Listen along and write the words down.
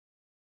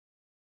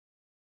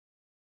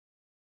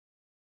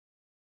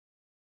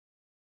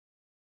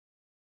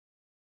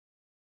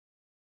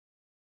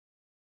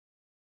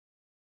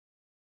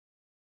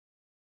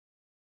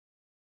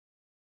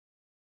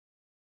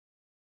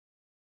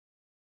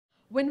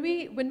when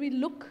we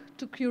look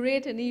to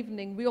curate an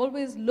evening, we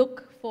always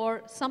look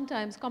for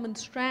sometimes common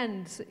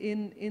strands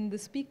in the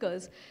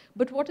speakers.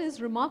 But what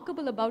is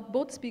remarkable about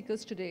both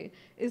speakers today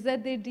is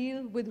that they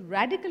deal with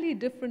radically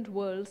different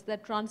worlds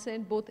that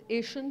transcend both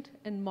ancient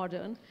and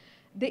modern.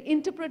 They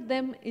interpret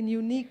them in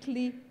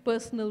uniquely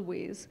personal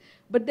ways,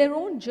 but their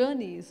own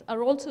journeys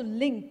are also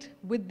linked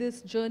with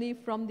this journey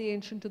from the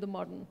ancient to the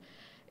modern.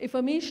 If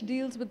Amish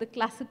deals with the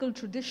classical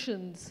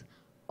traditions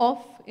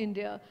of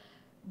India,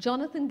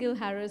 Jonathan Gill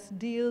Harris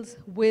deals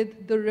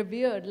with the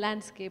revered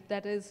landscape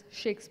that is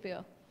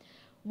Shakespeare.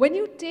 When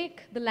you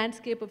take the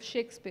landscape of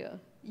Shakespeare,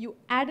 you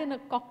add in a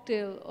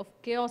cocktail of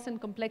chaos and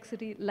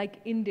complexity like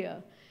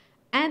India,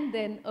 and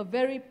then a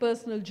very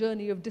personal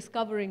journey of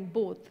discovering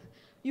both.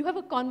 You have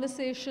a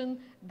conversation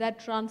that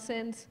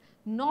transcends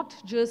not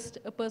just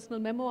a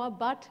personal memoir,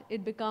 but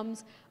it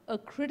becomes a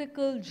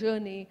critical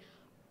journey,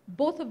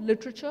 both of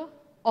literature,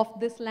 of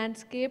this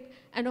landscape,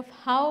 and of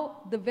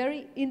how the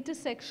very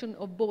intersection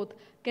of both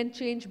can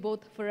change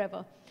both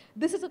forever.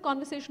 This is a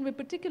conversation we're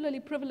particularly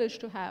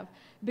privileged to have,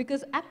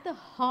 because at the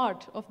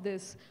heart of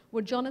this,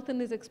 what Jonathan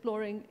is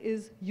exploring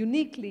is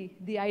uniquely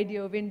the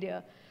idea of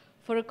India.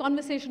 For a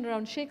conversation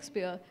around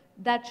Shakespeare,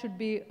 that should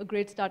be a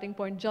great starting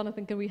point.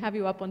 Jonathan, can we have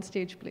you up on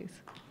stage,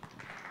 please?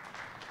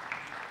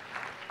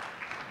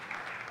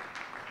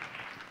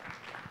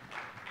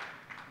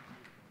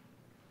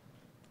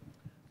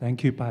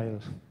 Thank you,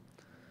 Payal.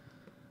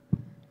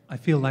 I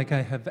feel like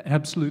I have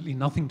absolutely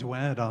nothing to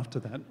add after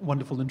that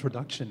wonderful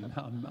introduction.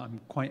 I'm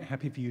quite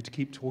happy for you to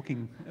keep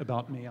talking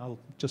about me. I'll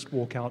just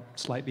walk out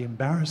slightly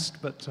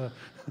embarrassed, but...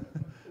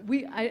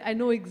 I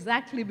know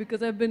exactly,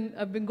 because I've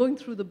been going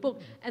through the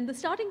book. And the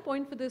starting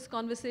point for this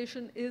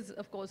conversation is,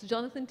 of course,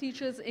 Jonathan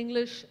teaches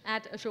English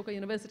at Ashoka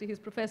University. He's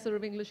professor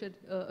of English at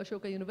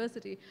Ashoka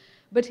University.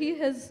 But he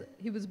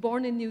was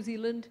born in New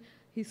Zealand.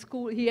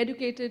 He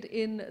educated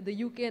in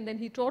the UK, and then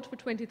he taught for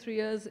 23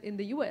 years in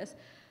the US.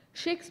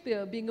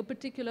 Shakespeare being a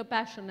particular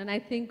passion, and I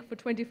think for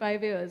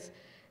 25 years.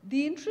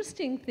 The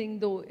interesting thing,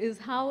 though, is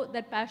how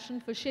that passion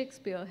for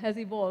Shakespeare has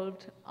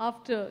evolved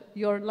after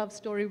your love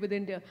story with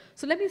India.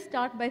 So let me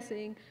start by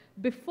saying,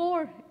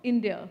 before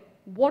India,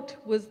 what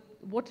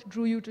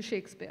drew you to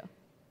Shakespeare?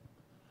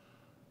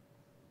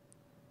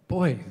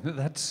 Boy,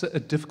 that's a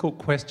difficult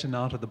question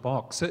out of the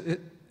box.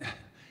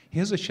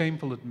 Here's a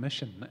shameful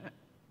admission.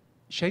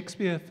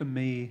 Shakespeare, for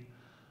me,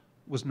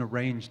 was an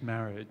arranged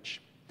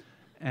marriage.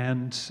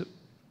 And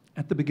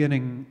at the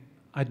beginning,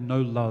 I had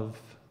no love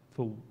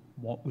for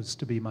what was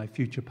to be my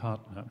future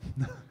partner.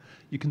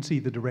 You can see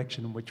the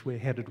direction in which we're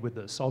headed with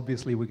this.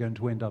 Obviously, we're going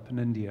to end up in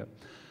India.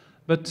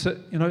 But,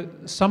 you know,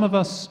 some of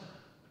us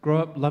grow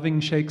up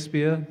loving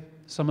Shakespeare.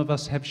 Some of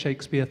us have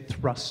Shakespeare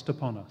thrust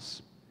upon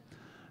us.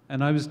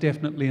 And I was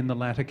definitely in the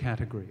latter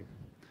category.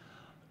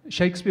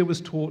 Shakespeare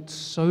was taught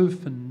so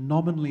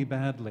phenomenally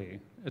badly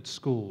at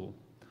school.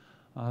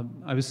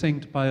 I was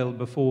saying to Payal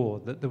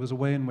before that there was a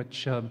way in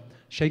which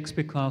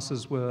Shakespeare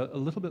classes were a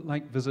little bit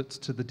like visits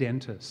to the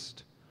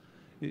dentist.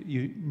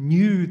 You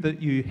knew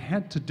that you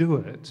had to do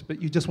it,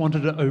 but you just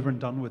wanted it over and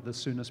done with as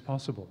soon as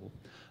possible,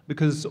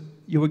 because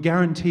you were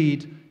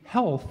guaranteed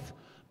health,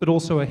 but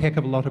also a heck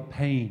of a lot of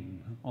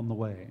pain on the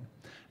way.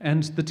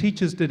 And the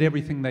teachers did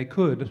everything they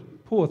could,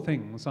 poor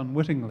things,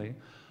 unwittingly,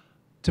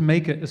 to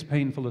make it as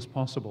painful as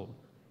possible.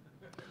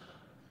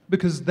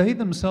 Because they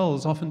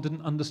themselves often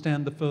didn't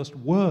understand the first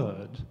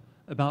word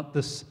about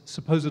this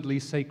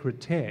supposedly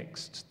sacred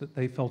text that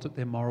they felt it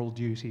their moral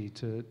duty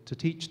to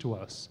teach to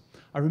us.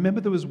 I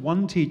remember there was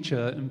one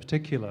teacher in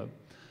particular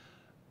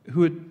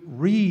who would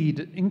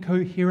read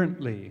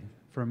incoherently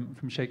from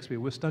Shakespeare.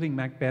 We were studying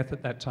Macbeth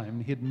at that time.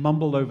 He'd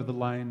mumble over the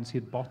lines,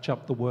 he'd botch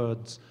up the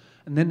words,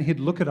 and then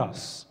he'd look at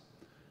us,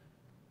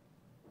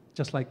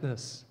 just like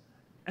this.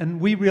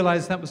 And we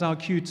realized that was our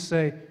cue to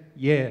say,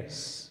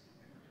 yes.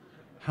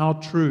 How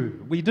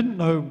true. We didn't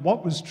know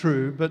what was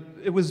true, but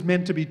it was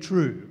meant to be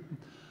true.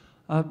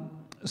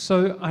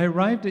 So I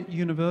arrived at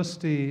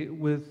university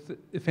with,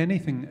 if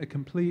anything, a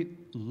complete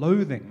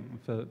loathing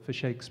for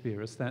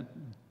Shakespeare as that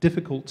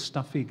difficult,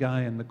 stuffy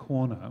guy in the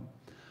corner.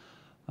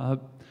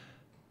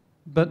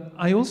 But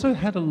I also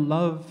had a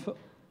love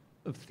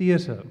of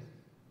theatre.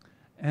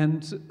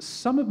 And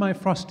some of my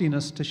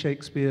frostiness to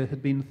Shakespeare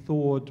had been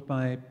thawed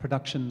by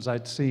productions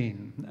I'd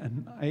seen.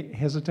 And I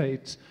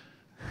hesitate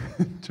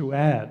to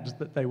add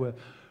that they were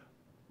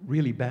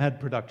really bad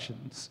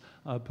productions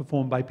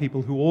performed by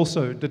people who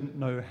also didn't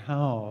know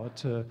how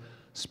to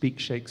speak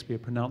Shakespeare,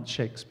 pronounce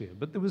Shakespeare.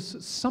 But there was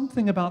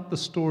something about the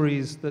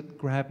stories that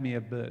grabbed me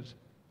a bit.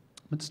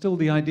 But still,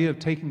 the idea of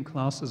taking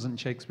classes in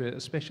Shakespeare,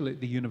 especially at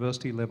the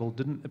university level,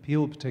 didn't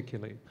appeal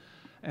particularly.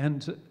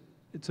 And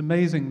it's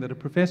amazing that a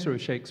professor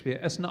of Shakespeare,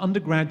 as an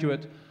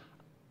undergraduate,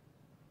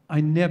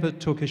 I never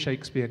took a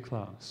Shakespeare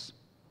class.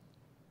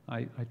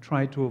 I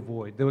tried to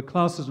avoid. There were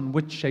classes in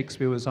which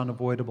Shakespeare was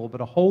unavoidable,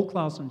 but a whole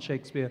class on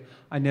Shakespeare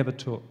I never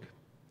took.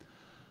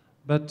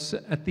 But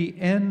at the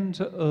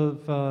end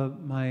of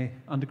my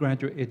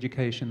undergraduate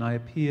education, I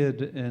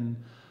appeared in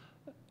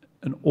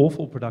an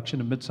awful production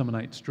of Midsummer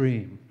Night's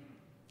Dream,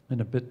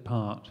 in a bit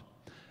part.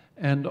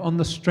 And on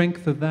the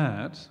strength of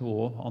that,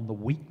 or on the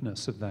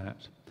weakness of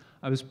that,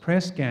 I was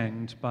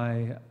press-ganged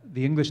by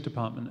the English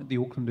department at the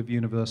Auckland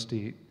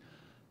University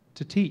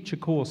to teach a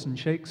course in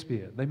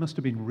Shakespeare. They must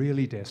have been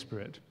really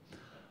desperate.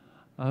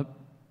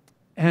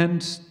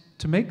 And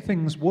to make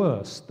things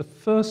worse, the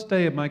first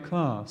day of my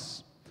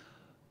class,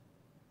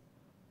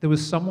 there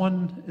was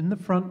someone in the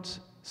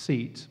front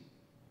seat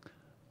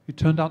who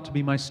turned out to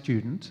be my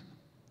student,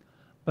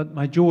 but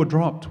my jaw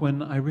dropped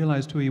when I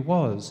realized who he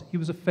was. He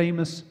was a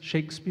famous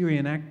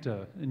Shakespearean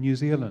actor in New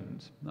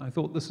Zealand. I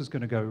thought this was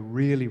going to go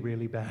really,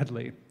 really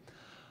badly.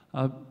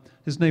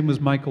 His name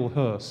was Michael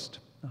Hurst.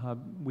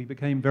 We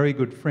became very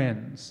good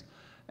friends.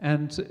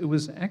 And it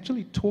was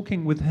actually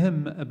talking with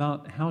him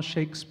about how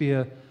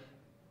Shakespeare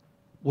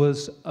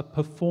was a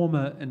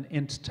performer and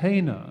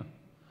entertainer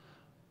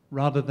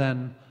rather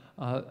than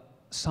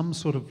some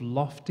sort of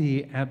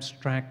lofty,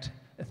 abstract,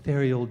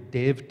 ethereal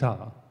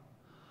devta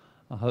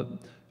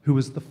who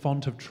was the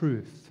font of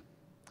truth,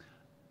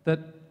 that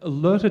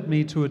alerted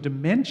me to a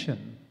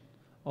dimension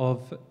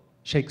of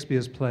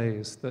Shakespeare's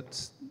plays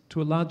that,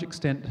 to a large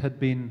extent, had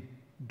been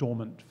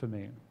dormant for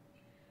me.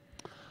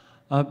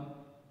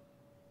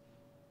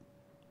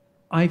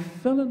 I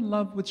fell in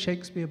love with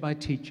Shakespeare by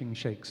teaching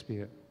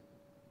Shakespeare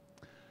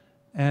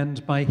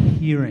and by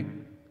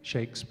hearing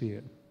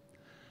Shakespeare.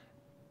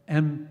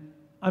 And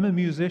I'm a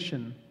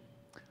musician.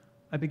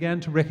 I began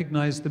to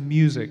recognize the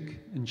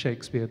music in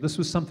Shakespeare. This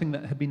was something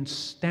that had been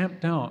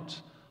stamped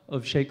out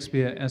of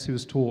Shakespeare as he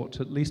was taught,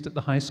 at least at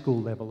the high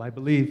school level. I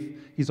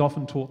believe he's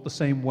often taught the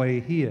same way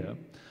here.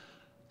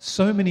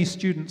 So many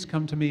students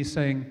come to me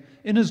saying,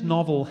 in his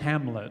novel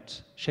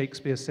Hamlet,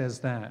 Shakespeare says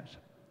that,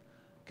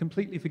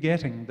 completely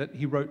forgetting that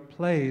he wrote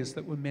plays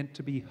that were meant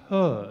to be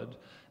heard,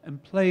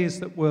 and plays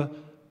that were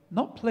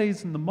not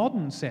plays in the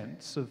modern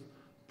sense of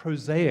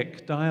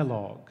prosaic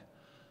dialogue,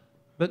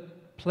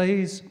 but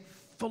plays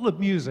full of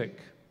music,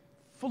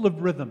 full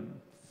of rhythm,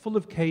 full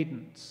of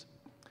cadence.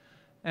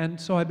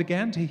 And so I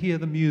began to hear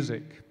the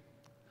music.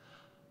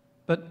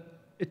 But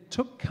it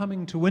took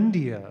coming to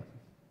India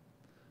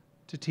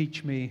to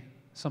teach me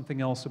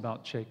something else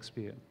about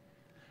Shakespeare.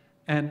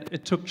 And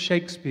it took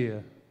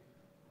Shakespeare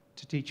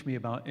to teach me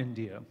about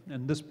India.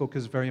 And this book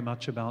is very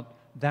much about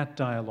that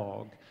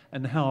dialogue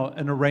and how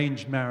an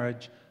arranged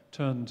marriage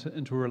turned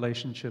into a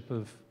relationship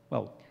of,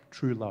 well,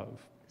 true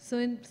love. So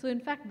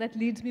in fact, that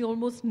leads me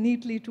almost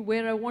neatly to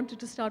where I wanted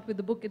to start with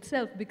the book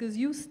itself, because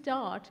you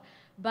start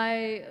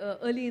by,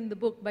 early in the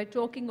book, by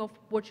talking of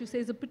what you say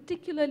is a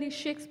particularly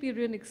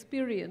Shakespearean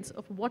experience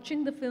of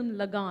watching the film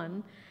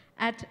Lagan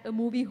at a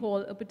movie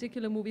hall, a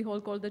particular movie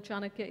hall called the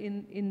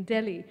Chanakya in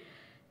Delhi,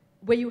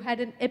 where you had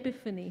an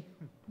epiphany.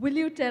 Will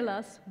you tell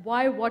us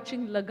why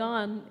watching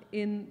Lagan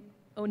in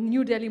a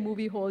New Delhi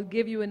movie hall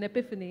gave you an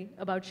epiphany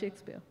about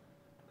Shakespeare?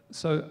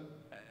 So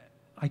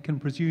I can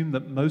presume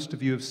that most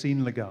of you have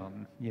seen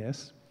Lagan,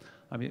 yes?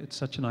 I mean, it's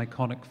such an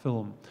iconic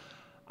film.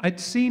 I'd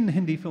seen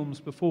Hindi films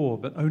before,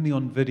 but only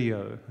on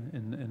video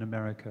in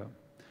America.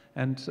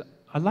 And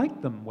I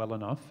liked them well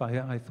enough.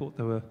 I thought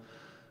they were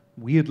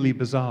weirdly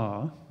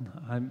bizarre.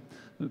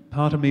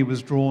 Part of me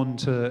was drawn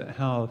to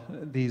how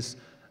these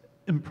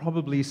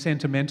improbably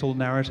sentimental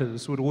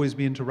narratives would always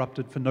be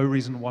interrupted for no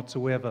reason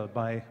whatsoever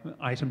by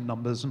item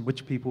numbers in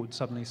which people would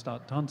suddenly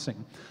start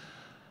dancing.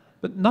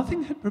 But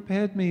nothing had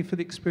prepared me for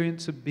the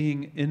experience of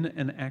being in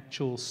an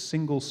actual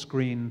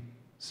single-screen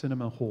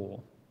cinema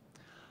hall.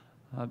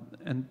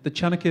 And the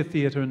Chanakya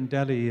Theatre in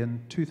Delhi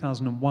in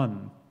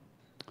 2001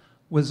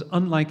 was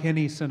unlike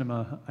any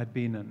cinema I'd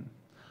been in.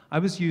 I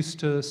was used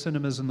to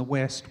cinemas in the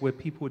West where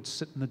people would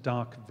sit in the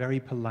dark very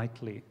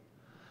politely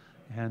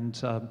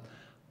and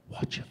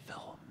watch a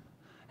film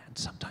and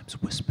sometimes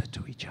whisper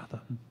to each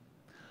other.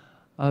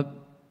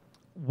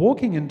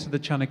 Walking into the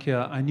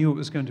Chanakya, I knew it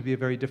was going to be a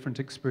very different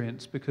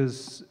experience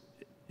because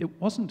it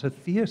wasn't a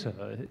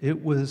theatre,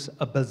 it was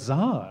a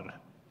bazaar.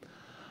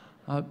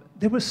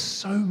 There were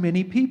so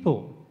many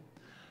people.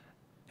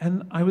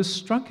 And I was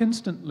struck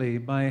instantly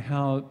by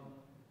how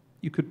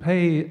you could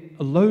pay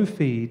a low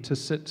fee to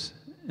sit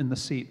in the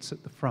seats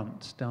at the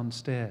front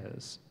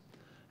downstairs.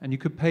 And you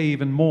could pay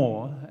even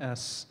more,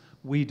 as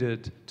we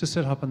did, to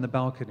sit up on the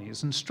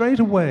balconies. And straight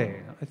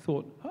away, I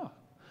thought,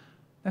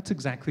 that's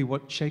exactly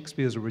what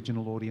Shakespeare's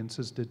original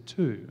audiences did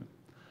too.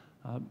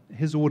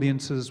 His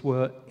audiences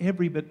were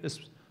every bit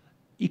as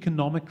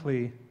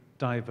economically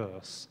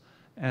diverse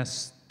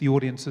as the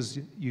audiences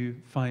you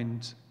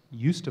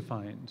used to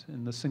find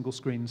in the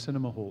single-screen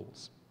cinema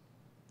halls.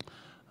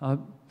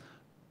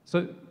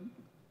 So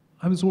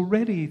I was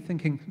already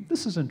thinking,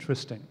 this is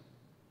interesting.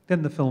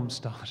 Then the film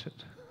started,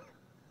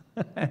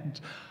 and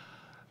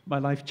my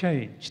life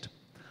changed.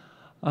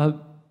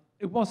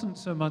 It wasn't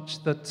so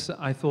much that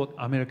I thought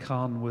Amir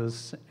Khan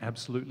was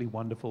absolutely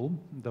wonderful,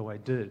 though I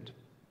did.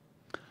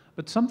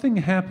 But something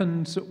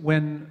happened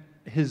when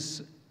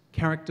his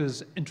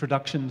character's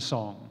introduction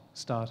song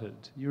started.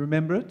 You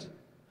remember it?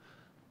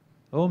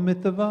 Oh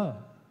Mitava,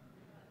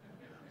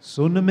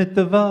 sun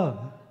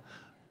Mitava,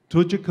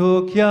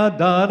 tujhko kya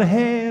dar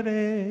hai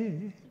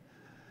re,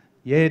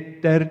 ye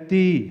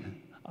dharti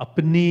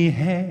Apni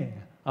hai,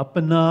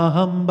 apna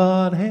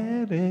hambar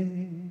hai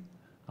re,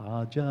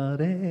 aaja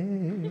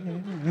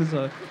re.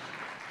 So,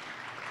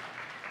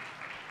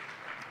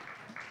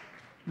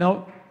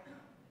 now,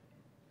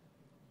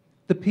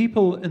 the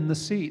people in the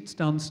seats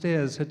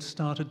downstairs had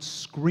started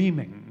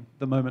screaming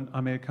the moment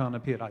Amir Khan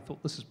appeared. I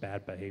thought, this is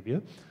bad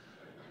behavior.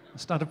 I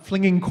started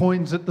flinging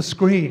coins at the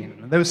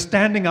screen. They were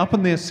standing up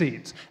in their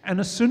seats. And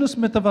as soon as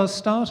Mitava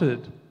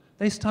started,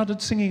 they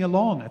started singing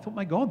along. I thought,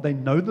 my God, they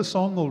know the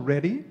song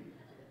already?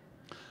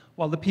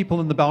 While the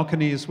people in the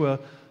balconies were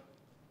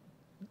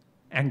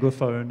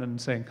Anglophone and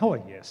saying, oh,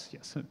 yes,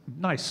 yes,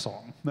 nice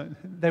song.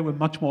 They were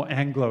much more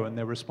Anglo in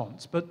their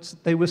response, but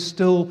they were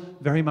still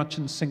very much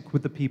in sync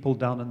with the people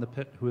down in the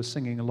pit who were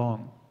singing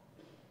along.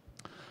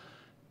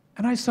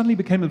 And I suddenly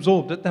became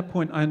absorbed. At that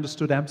point, I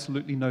understood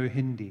absolutely no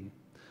Hindi.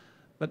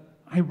 But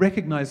I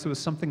recognized there was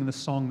something in the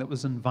song that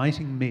was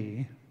inviting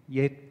me,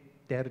 ye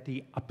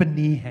terti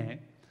apni hai,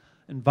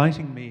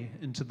 inviting me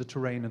into the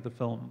terrain of the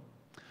film.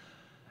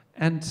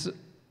 And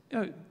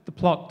the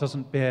plot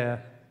doesn't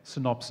bear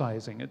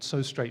synopsizing. It's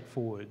so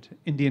straightforward.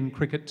 Indian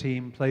cricket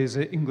team plays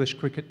an English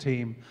cricket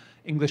team.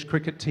 English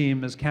cricket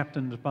team is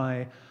captained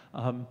by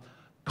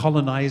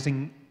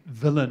colonizing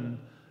villain.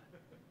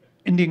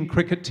 Indian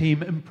cricket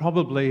team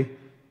improbably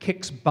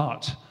kicks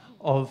butt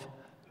of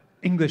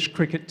English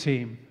cricket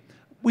team.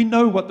 We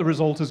know what the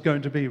result is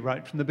going to be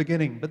right from the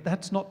beginning, but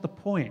that's not the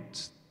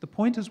point. The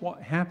point is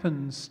what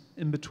happens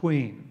in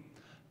between,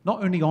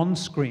 not only on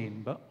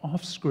screen, but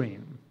off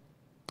screen.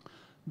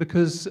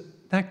 Because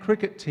that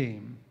cricket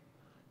team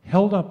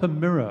held up a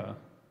mirror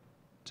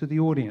to the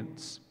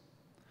audience.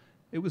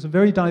 It was a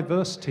very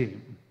diverse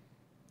team.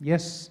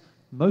 Yes,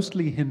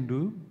 mostly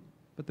Hindu,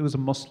 but there was a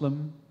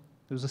Muslim,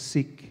 there was a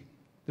Sikh,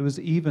 there was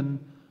even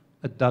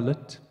a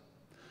Dalit.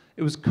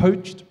 It was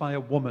coached by a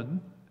woman,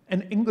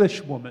 an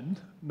English woman,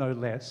 no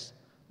less.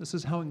 This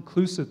is how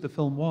inclusive the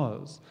film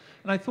was.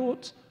 And I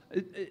thought,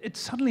 it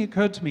suddenly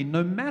occurred to me,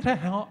 no matter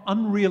how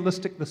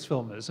unrealistic this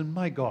film is, and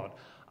my God,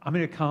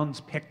 Amir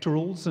Khan's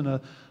pectorals in a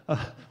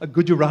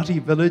Gujarati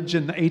village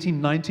in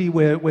 1890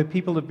 where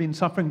people have been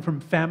suffering from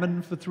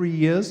famine for 3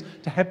 years,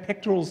 to have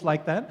pectorals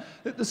like that,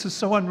 this is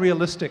so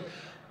unrealistic.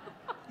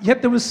 Yet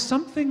there was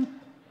something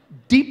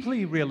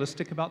deeply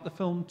realistic about the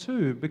film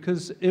too,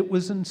 because it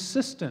was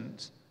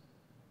insistent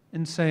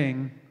in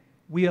saying,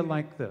 we are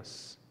like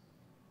this.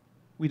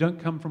 We don't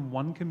come from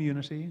one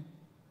community,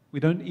 we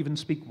don't even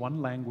speak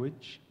one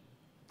language,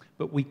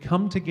 but we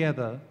come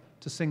together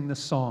to sing this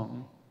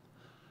song.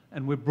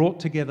 And we're brought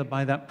together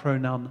by that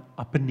pronoun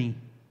apni,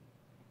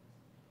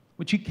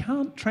 which you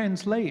can't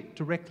translate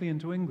directly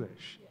into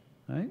English,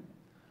 right?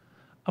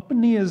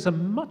 Apni is a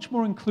much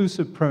more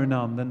inclusive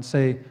pronoun than,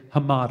 say,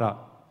 hamara,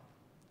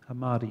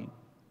 hamari.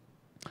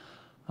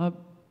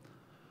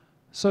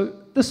 So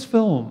this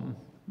film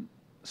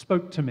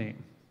spoke to me,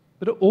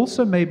 but it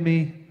also made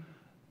me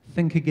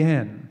think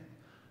again.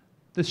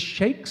 The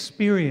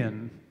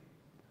Shakespearean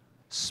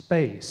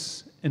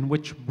space in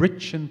which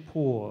rich and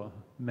poor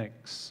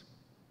mix,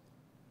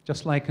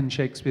 just like in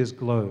Shakespeare's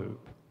Globe.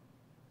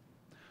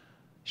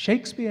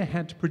 Shakespeare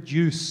had to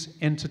produce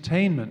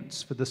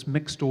entertainments for this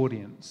mixed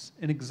audience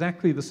in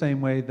exactly the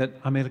same way that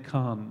Amir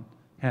Khan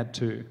had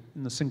to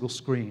in the single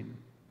screen.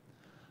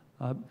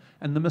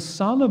 And the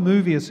Masala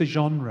movie as a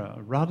genre,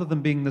 rather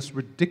than being this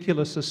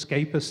ridiculous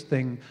escapist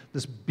thing,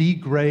 this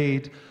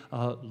B-grade,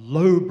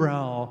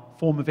 lowbrow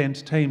form of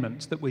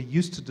entertainment that we're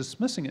used to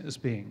dismissing it as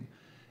being,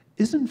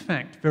 is in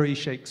fact very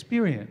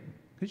Shakespearean.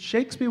 Because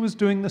Shakespeare was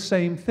doing the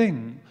same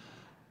thing,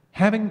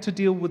 having to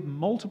deal with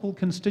multiple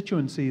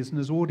constituencies in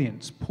his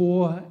audience,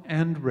 poor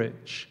and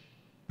rich,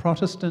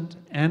 Protestant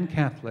and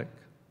Catholic.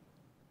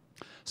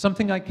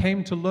 Something I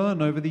came to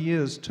learn over the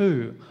years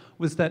too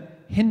was that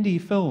Hindi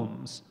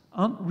films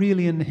aren't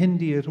really in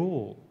Hindi at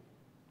all.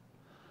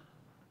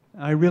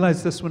 I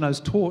realized this when I was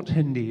taught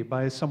Hindi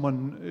by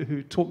someone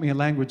who taught me a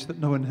language that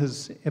no one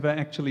has ever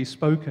actually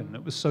spoken.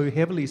 It was so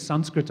heavily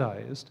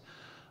Sanskritized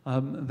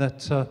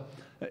that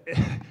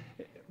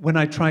when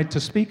I tried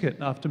to speak it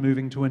after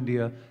moving to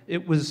India,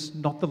 it was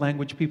not the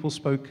language people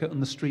spoke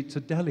on the streets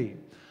of Delhi.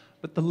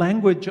 But the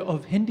language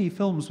of Hindi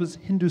films was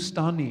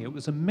Hindustani. It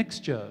was a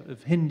mixture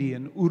of Hindi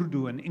and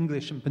Urdu and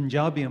English and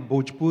Punjabi and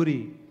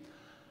Bhojpuri.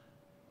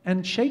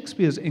 And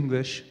Shakespeare's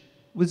English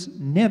was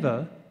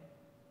never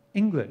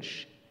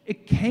English.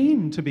 It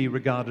came to be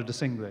regarded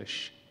as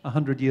English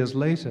 100 years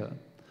later.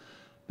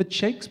 But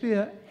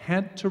Shakespeare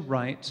had to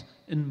write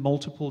in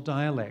multiple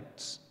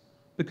dialects,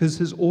 because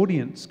his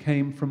audience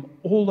came from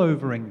all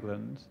over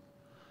England.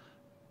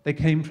 They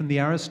came from the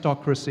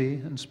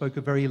aristocracy and spoke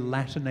a very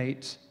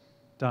Latinate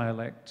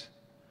dialect.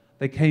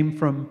 They came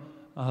from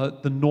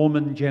the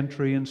Norman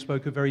gentry and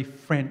spoke a very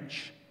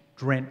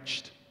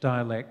French-drenched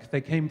dialect.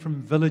 They came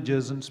from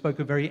villages and spoke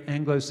a very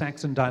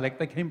Anglo-Saxon dialect.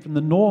 They came from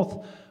the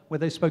north, where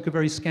they spoke a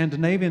very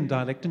Scandinavian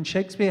dialect, and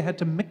Shakespeare had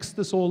to mix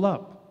this all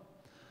up.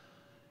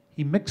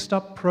 He mixed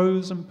up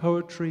prose and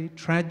poetry,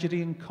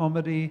 tragedy and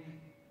comedy,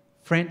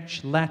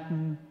 French,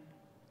 Latin,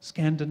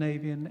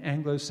 Scandinavian,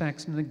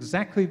 Anglo-Saxon, in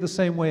exactly the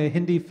same way a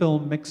Hindi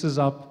film mixes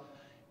up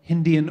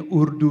Hindi and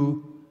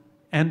Urdu,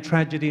 and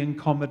tragedy and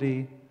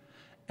comedy,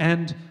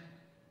 and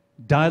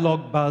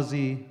dialogue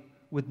bazi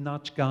with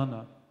nach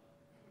gana.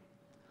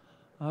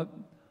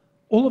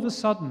 All of a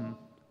sudden,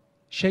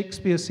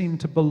 Shakespeare seemed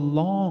to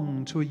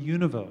belong to a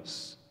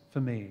universe for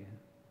me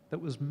that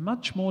was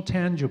much more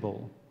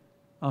tangible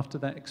after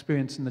that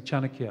experience in the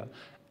Chanakya.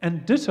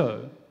 And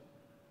ditto,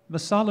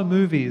 Masala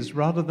movies,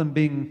 rather than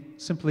being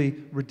simply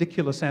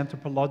ridiculous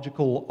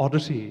anthropological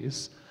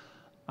oddities,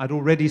 I'd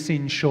already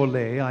seen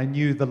Sholay. I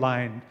knew the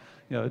line,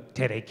 you know,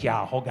 Tere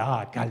kya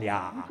hoga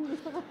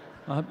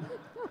kalya.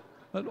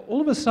 But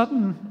all of a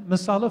sudden,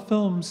 Masala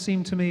films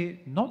seemed to me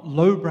not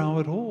lowbrow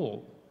at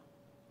all.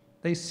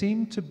 They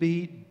seemed to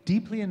be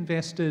deeply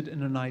invested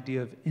in an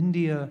idea of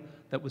India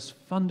that was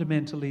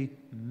fundamentally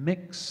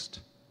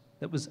mixed,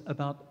 that was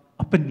about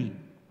apani,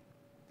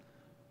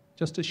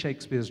 just as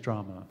Shakespeare's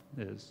drama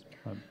is.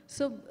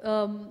 So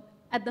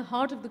at the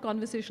heart of the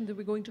conversation that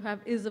we're going to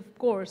have is, of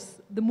course,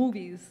 the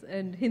movies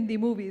and Hindi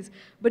movies.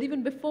 But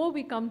even before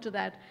we come to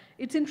that,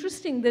 it's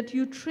interesting that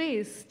you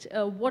traced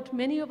what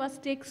many of us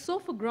take so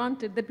for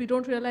granted that we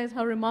don't realize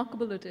how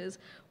remarkable it is,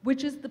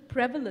 which is the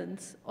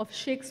prevalence of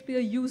Shakespeare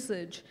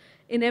usage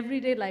in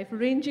everyday life,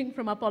 ranging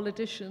from our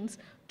politicians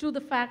to the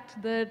fact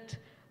that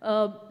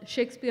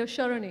Shakespeare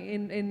Sharani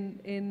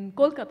in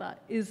Kolkata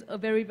is a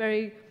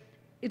very,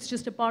 it's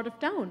just a part of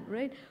town,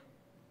 right?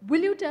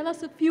 Will you tell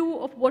us a few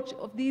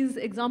of these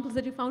examples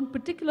that you found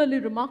particularly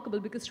remarkable?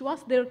 Because to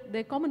us,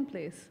 they're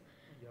commonplace.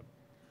 Yep.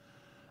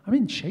 I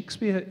mean,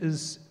 Shakespeare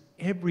is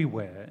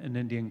everywhere in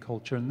Indian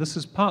culture, and this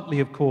is partly,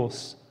 of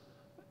course,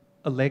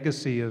 a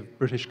legacy of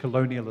British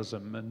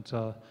colonialism and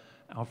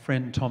our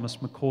friend Thomas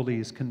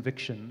Macaulay's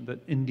conviction that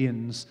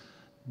Indians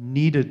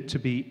needed to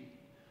be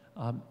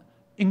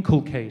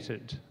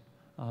inculcated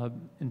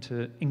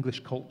into English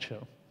culture.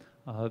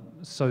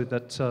 So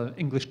that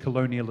English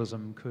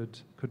colonialism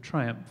could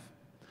triumph.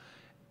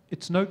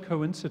 It's no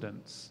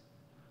coincidence,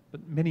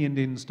 but many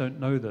Indians don't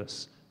know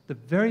this. The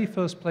very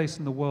first place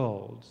in the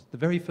world, the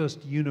very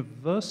first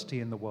university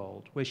in the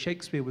world where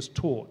Shakespeare was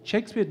taught,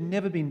 Shakespeare had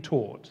never been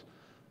taught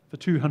for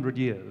 200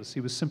 years.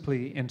 He was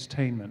simply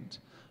entertainment.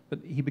 But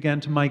he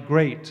began to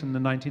migrate in the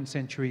 19th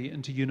century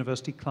into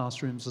university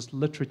classrooms as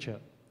literature.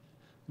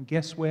 And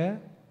guess where?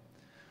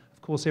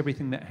 Of course,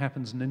 everything that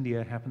happens in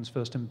India happens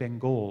first in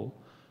Bengal.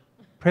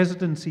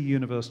 Presidency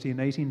University in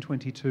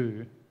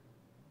 1822,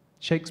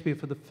 Shakespeare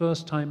for the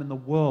first time in the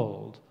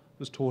world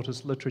was taught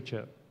as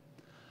literature.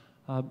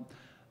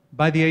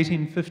 By the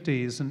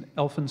 1850s, in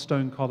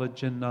Elphinstone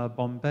College in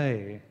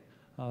Bombay,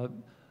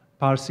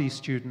 Parsi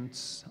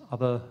students,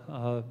 other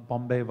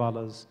Bombay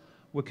Valas,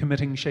 were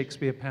committing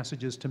Shakespeare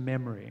passages to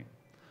memory.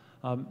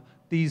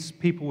 These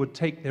people would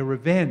take their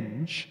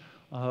revenge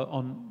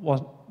on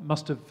what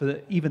must have, for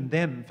even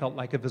them, felt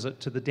like a visit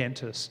to the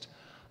dentist,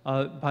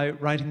 by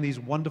writing these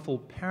wonderful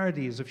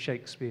parodies of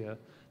Shakespeare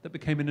that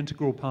became an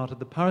integral part of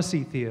the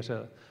Parsi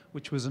theatre,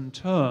 which was in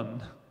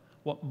turn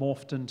what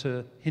morphed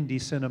into Hindi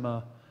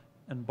cinema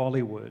and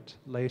Bollywood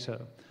later.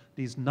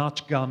 These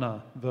nach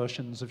gana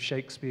versions of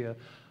Shakespeare,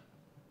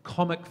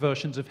 comic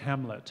versions of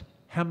Hamlet.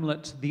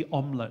 Hamlet the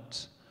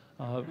Omelette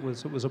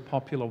was a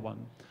popular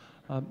one.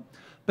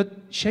 But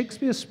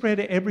Shakespeare spread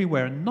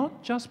everywhere, and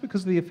not just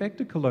because of the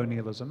effect of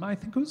colonialism. I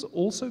think it was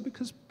also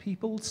because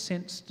people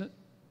sensed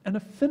an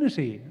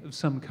affinity of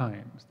some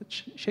kind, that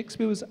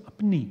Shakespeare was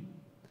apni.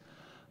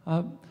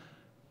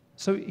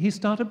 So he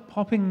started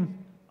popping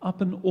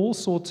up in all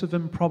sorts of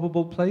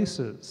improbable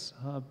places.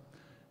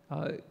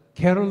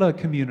 Kerala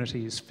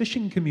communities,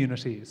 fishing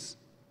communities,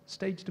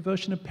 staged a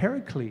version of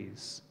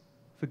Pericles,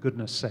 for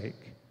goodness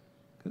sake.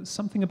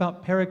 Something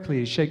about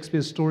Pericles,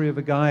 Shakespeare's story of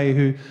a guy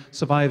who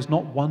survives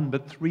not one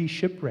but 3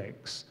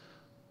 shipwrecks,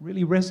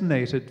 really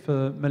resonated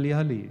for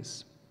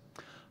Malayalis.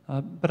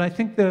 But I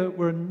think there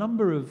were a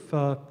number of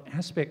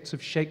aspects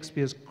of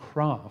Shakespeare's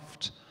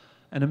craft,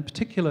 and in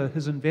particular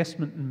his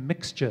investment in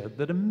mixture,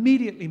 that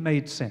immediately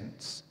made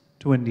sense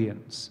to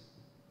Indians.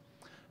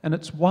 And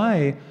it's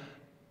why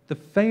the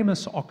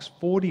famous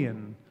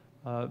Oxfordian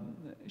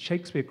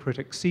Shakespeare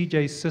critic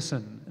C.J.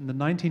 Sisson in the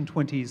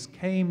 1920s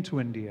came to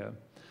India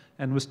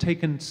and was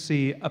taken to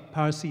see a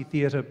Parsi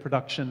theatre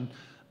production,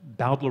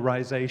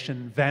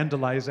 bowdlerization,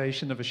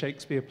 vandalization of a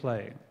Shakespeare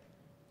play.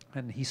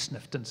 And he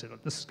sniffed and said, "Oh,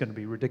 this is going to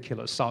be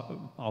ridiculous,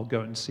 so I'll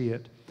go and see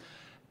it."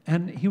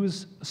 And he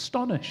was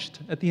astonished.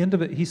 At the end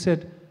of it, he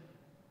said,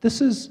 "This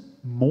is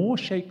more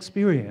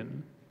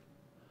Shakespearean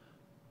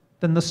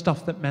than the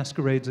stuff that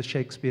masquerades as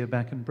Shakespeare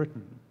back in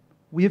Britain.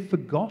 We have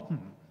forgotten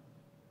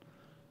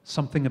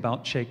something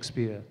about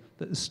Shakespeare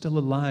that is still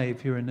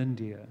alive here in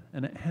India."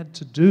 And it had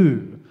to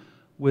do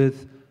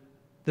with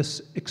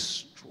this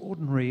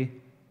extraordinary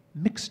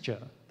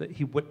mixture that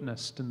he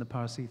witnessed in the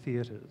Parsi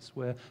theatres,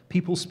 where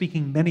people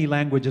speaking many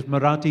languages,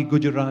 Marathi,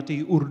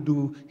 Gujarati,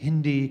 Urdu,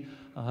 Hindi,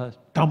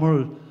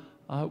 Tamil,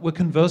 were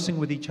conversing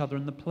with each other,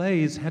 and the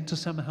plays had to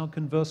somehow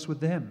converse with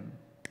them.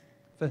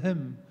 For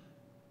him,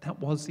 that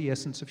was the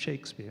essence of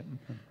Shakespeare.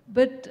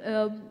 But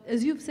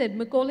as you've said,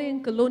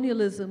 Macaulay's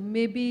colonialism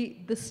may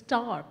be the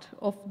start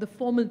of the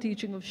formal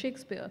teaching of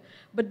Shakespeare,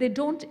 but they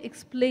don't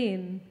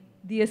explain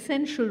the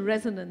essential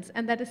resonance.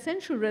 And that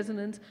essential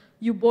resonance,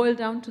 you boil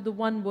down to the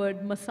one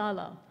word,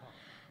 masala.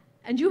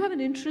 And you have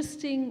an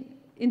interesting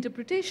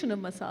interpretation of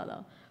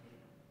masala.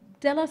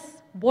 Tell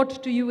us,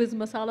 what to you is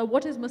masala?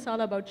 What is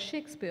masala about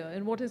Shakespeare?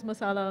 And what is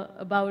masala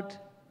about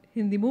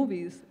Hindi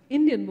movies,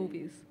 Indian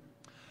movies?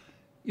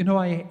 You know,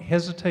 I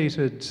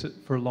hesitated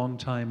for a long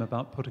time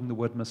about putting the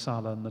word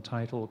masala in the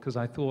title because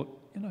I thought,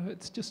 you know,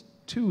 it's just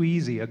too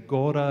easy. A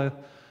Gora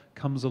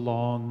comes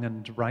along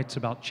and writes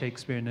about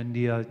Shakespeare in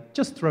India.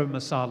 Just throw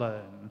masala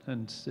in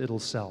and it'll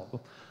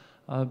sell.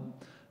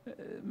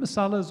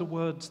 Masala is a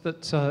word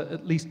that,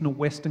 at least in a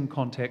Western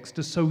context,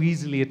 is so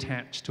easily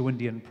attached to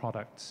Indian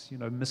products. You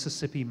know,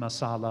 Mississippi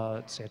masala,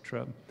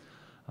 etc.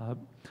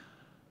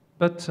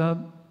 But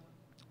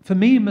for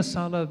me,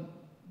 masala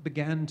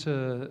began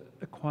to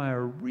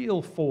acquire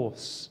real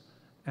force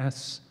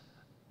as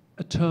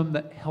a term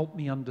that helped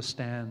me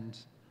understand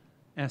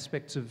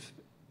aspects of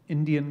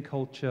Indian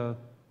culture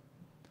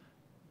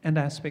and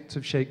aspects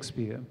of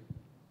Shakespeare.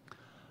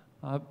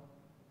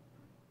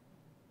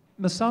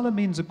 Masala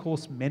means, of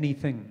course, many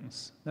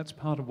things. That's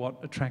part of what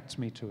attracts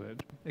me to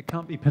it. It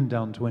can't be pinned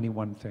down to any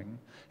one thing.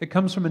 It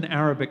comes from an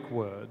Arabic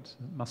word,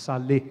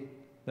 masale,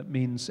 that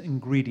means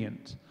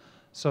ingredient.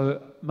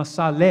 So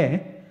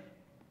masale,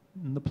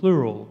 in the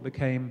plural,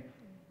 became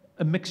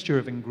a mixture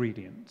of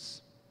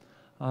ingredients.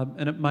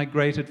 And it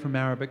migrated from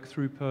Arabic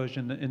through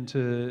Persian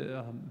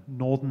into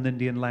northern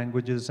Indian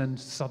languages and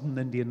southern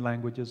Indian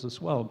languages as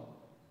well.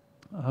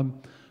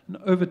 And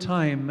over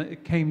time,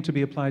 it came to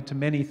be applied to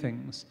many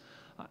things.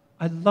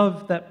 I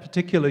love that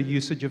particular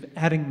usage of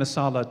adding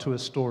masala to a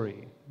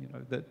story. You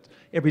know, that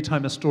every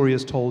time a story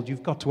is told,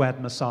 you've got to add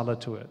masala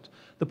to it.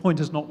 The point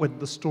is not whether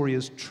the story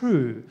is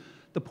true.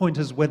 The point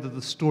is whether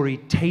the story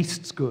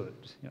tastes good.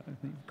 You know,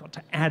 you've got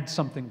to add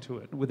something to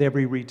it with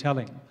every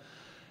retelling.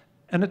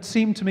 And it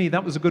seemed to me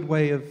that was a good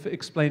way of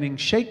explaining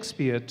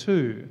Shakespeare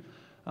too.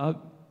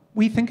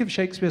 We think of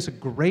Shakespeare as a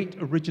great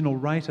original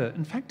writer.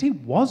 In fact, he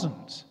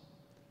wasn't,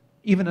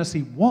 even as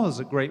he was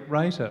a great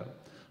writer.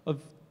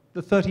 Of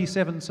the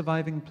 37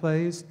 surviving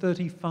plays,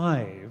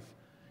 35,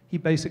 he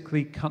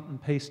basically cut and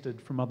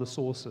pasted from other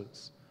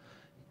sources.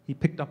 He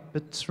picked up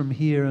bits from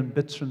here and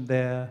bits from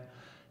there.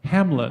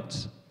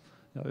 Hamlet,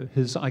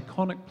 his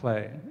iconic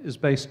play, is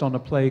based on a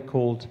play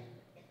called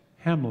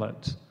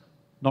Hamlet,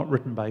 not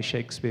written by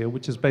Shakespeare,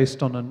 which is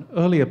based on an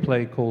earlier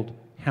play called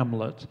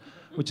Hamlet,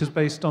 which is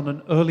based on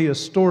an earlier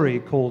story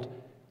called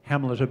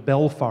Hamlet of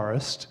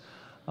Belforest.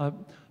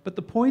 But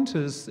the point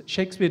is that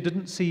Shakespeare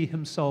didn't see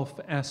himself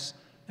as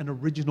an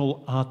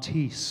original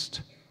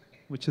artiste,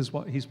 which is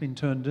what he's been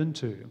turned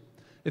into.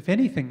 If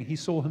anything, he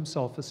saw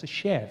himself as a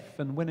chef,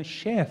 and when a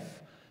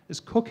chef is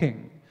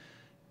cooking,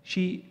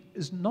 she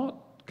is not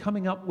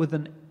coming up with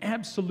an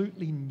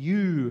absolutely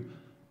new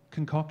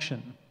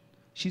concoction.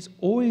 She's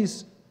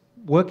always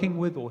working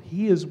with, or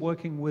he is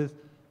working with,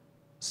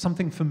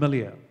 something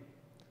familiar.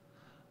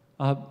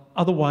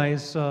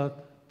 Otherwise,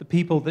 the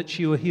people that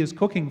she or he is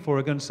cooking for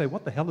are going to say,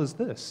 what the hell is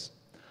this?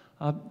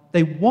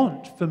 They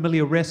want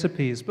familiar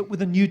recipes, but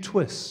with a new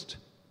twist,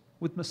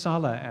 with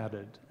masala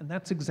added. And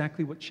that's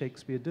exactly what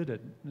Shakespeare did.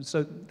 And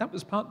so that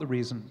was part of the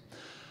reason.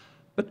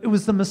 But it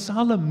was the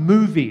masala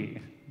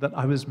movie that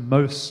I was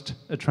most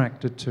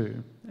attracted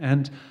to.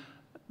 And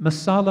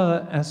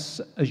masala as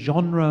a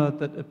genre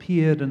that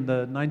appeared in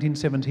the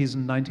 1970s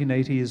and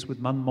 1980s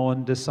with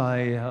Manmohan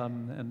Desai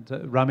and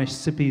Ramesh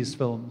Sippy's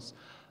films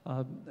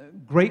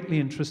greatly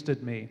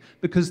interested me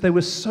because they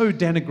were so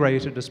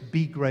denigrated as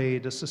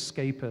B-grade, as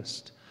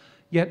escapist.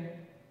 Yet,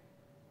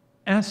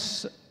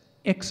 as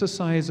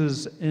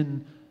exercises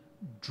in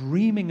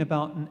dreaming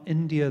about an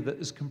India that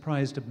is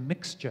comprised of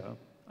mixture,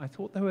 I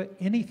thought they were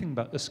anything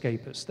but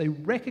escapist. They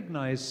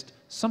recognized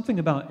something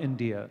about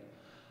India,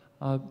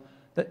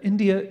 that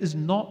India is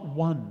not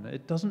one.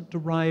 It doesn't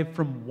derive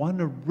from one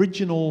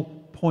original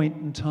point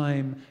in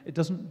time. It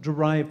doesn't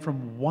derive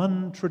from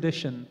one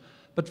tradition,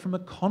 but from a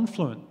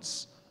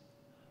confluence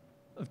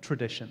of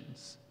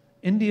traditions.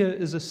 India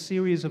is a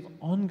series of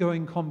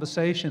ongoing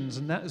conversations,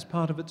 and that is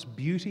part of its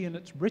beauty and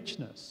its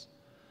richness.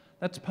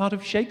 That's part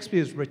of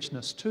Shakespeare's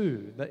richness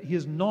too, that he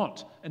is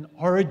not an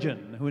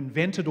origin who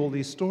invented all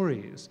these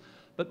stories,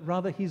 but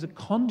rather he's a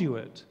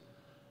conduit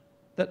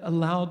that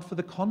allowed for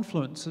the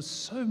confluence of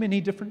so many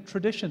different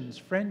traditions,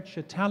 French,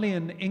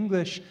 Italian,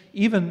 English,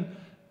 even,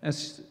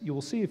 as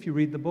you'll see if you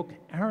read the book,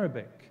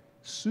 Arabic,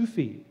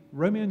 Sufi.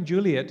 Romeo and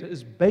Juliet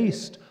is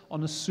based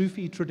on a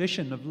Sufi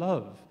tradition of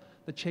love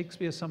that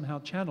Shakespeare somehow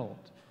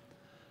channeled.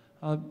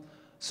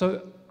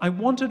 So I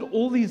wanted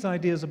all these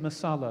ideas of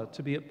masala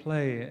to be at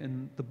play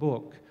in the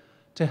book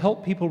to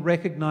help people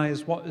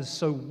recognize what is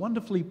so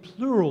wonderfully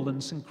plural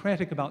and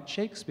syncretic about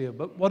Shakespeare,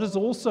 but what is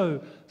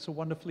also so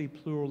wonderfully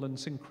plural and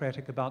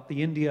syncretic about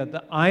the India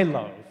that I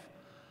love.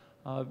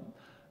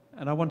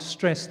 And I want to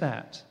stress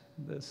that.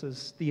 This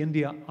is the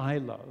India I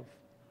love.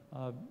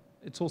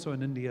 It's also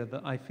an India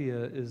that I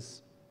fear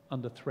is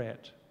under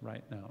threat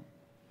right now.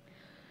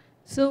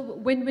 So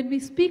when we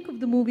speak of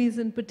the movies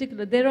in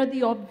particular, there are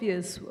the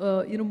obvious,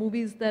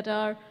 movies that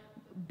are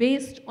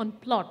based on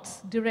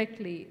plots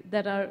directly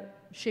that are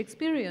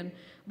Shakespearean.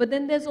 But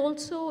then there's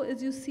also,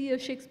 as you see, a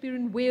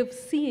Shakespearean way of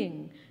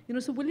seeing.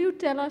 So will you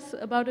tell us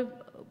about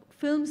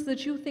films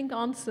that you think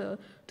answer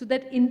to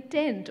that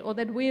intent or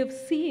that way of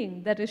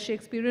seeing that is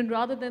Shakespearean,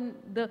 rather than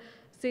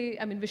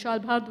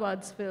Vishal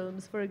Bhardwaj's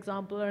films, for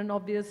example, are an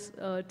obvious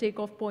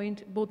takeoff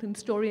point both in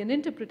story and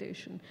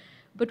interpretation.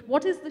 But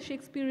what is the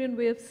Shakespearean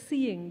way of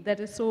seeing that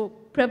is so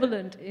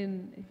prevalent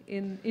in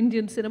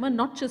Indian cinema,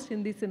 not just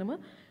Hindi cinema,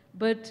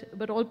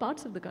 but all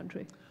parts of the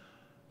country?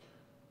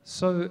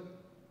 So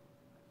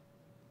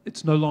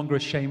it's no longer a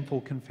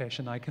shameful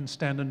confession. I can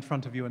stand in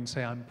front of you and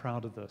say I'm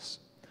proud of this.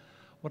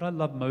 What I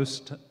love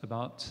most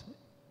about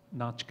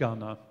Nach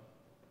Gana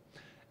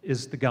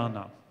is the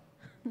Gana.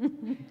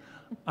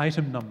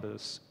 Item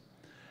numbers.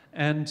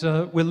 And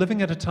we're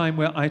living at a time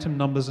where item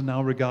numbers are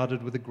now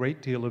regarded with a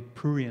great deal of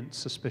prurient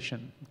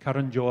suspicion.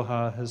 Karan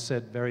Johar has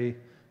said very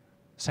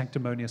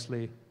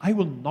sanctimoniously, I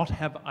will not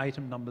have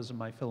item numbers in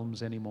my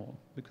films anymore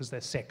because they're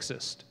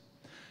sexist.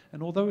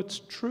 And although it's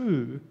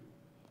true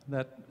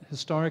that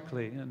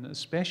historically, and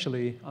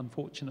especially,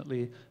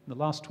 unfortunately, in the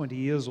last 20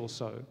 years or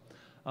so,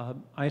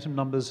 item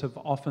numbers have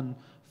often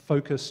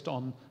focused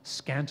on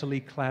scantily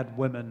clad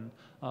women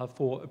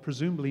for a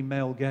presumably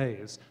male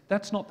gaze.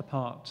 That's not the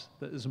part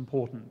that is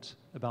important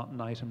about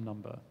an item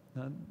number.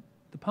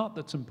 The part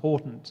that's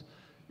important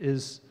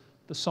is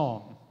the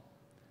song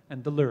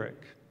and the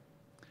lyric.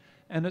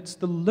 And it's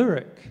the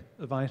lyric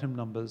of item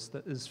numbers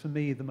that is, for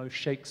me, the most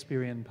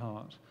Shakespearean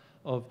part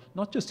of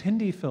not just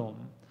Hindi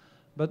film,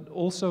 but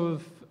also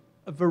of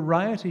a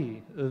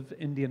variety of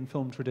Indian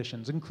film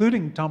traditions,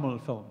 including Tamil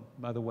film,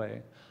 by the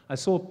way. I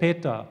saw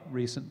Peta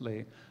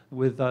recently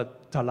with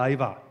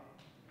Talaiva.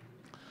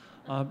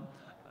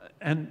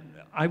 And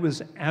I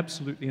was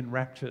absolutely in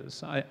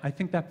raptures. I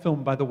think that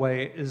film, by the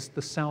way, is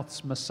the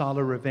South's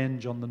Masala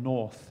revenge on the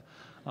North.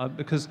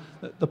 Because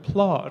the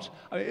plot,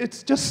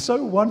 it's just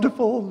so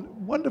wonderful,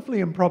 wonderfully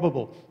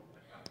improbable.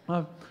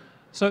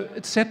 So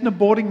it's set in a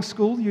boarding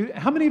school.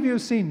 How many of you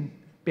have seen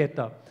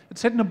Peta?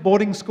 It's set in a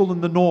boarding school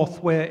in the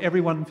North where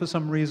everyone, for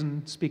some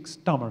reason, speaks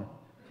Tamil.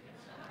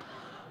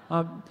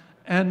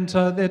 And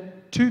there are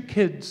two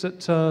kids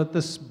at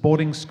this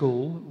boarding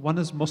school. One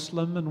is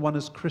Muslim and one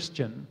is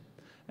Christian.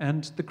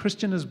 And the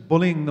Christian is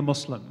bullying the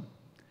Muslim.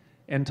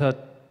 Enter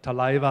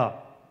Talaiva,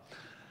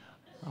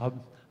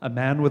 a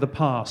man with a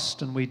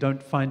past, and we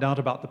don't find out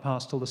about the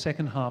past till the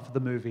second half of the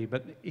movie,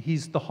 but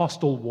he's the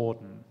hostel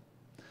warden.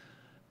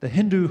 The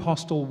Hindu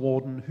hostel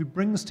warden who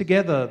brings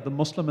together the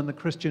Muslim and the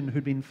Christian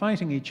who'd been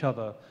fighting each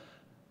other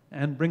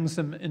and brings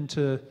them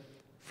into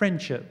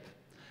friendship.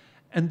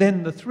 And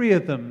then the three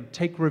of them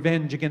take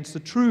revenge against the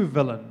true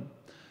villain,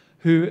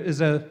 who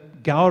is a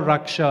Gaur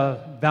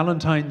Raksha,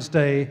 Valentine's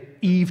Day,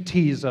 Eve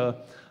teaser,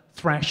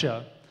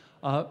 thrasher,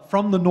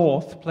 from the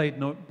North, played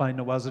by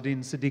Nawazuddin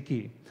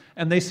Siddiqui.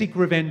 And they seek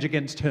revenge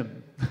against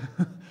him.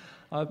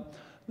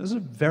 This is a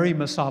very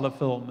masala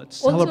film. It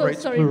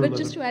celebrates pluralism. But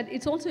just to add,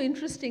 it's also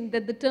interesting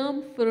that the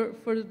term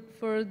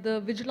for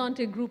the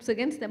vigilante groups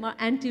against them are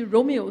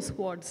anti-Romeo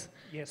squads.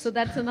 Yes. So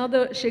that's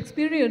another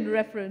Shakespearean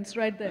reference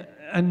right there.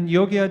 And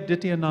Yogi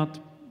Adityanath,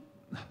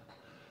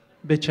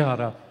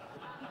 Bichara,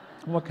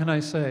 what can I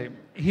say?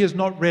 He has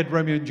not read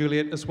Romeo and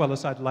Juliet as well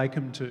as I'd like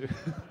him to.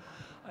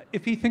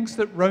 If he thinks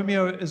that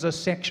Romeo is a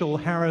sexual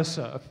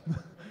harasser,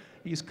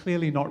 he's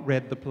clearly not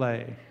read the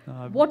play.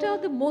 What are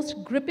the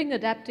most gripping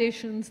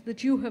adaptations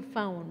that you have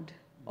found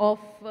of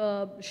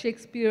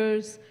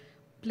Shakespeare's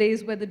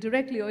plays, whether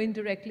directly or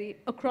indirectly,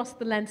 across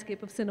the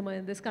landscape of cinema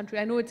in this country?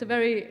 I know it's a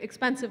very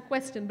expansive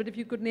question, but if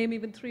you could name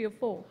even 3 or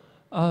 4.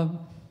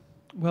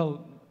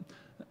 Well,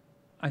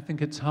 I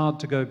think it's hard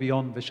to go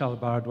beyond Vishal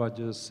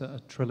Bhardwaj's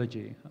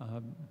trilogy,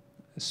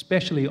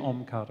 especially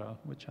Omkara,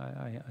 which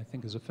I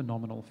think is a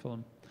phenomenal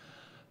film.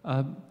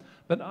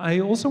 But I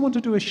also want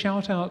to do a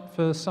shout out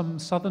for some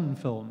southern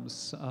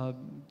films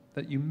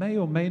that you may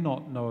or may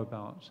not know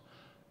about.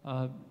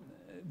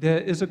 There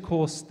is, of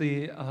course,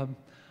 the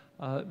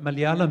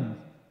Malayalam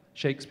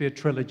Shakespeare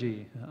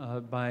trilogy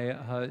by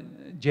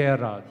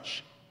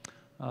Jayaraj,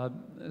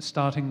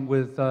 starting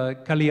with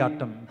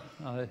Kaliyattam,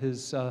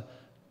 his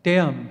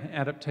Team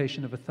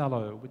adaptation of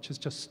Othello, which is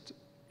just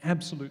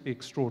absolutely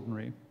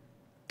extraordinary,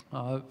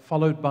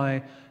 followed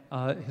by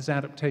his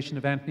adaptation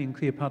of Antony and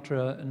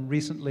Cleopatra, and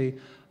recently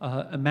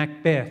a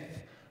Macbeth,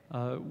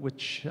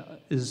 which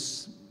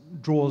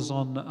draws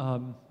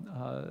on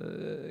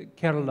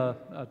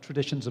Kerala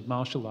traditions of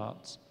martial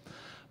arts.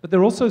 But there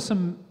are also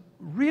some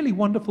really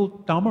wonderful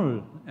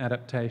Tamil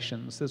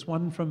adaptations. There's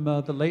one from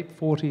the late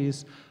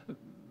 40s.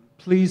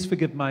 Please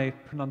forgive my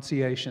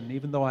pronunciation,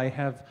 even though I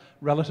have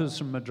relatives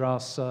from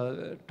Madras.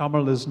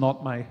 Tamil is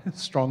not my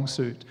strong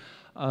suit.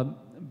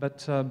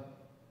 But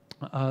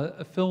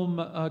a film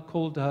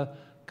called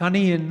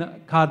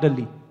Kaniyin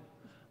Kadali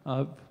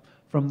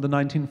from the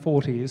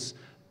 1940s.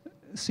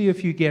 See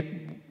if you get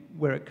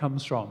where it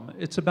comes from.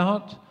 It's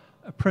about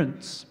a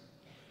prince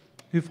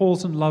who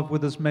falls in love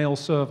with his male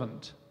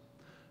servant,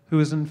 who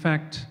is in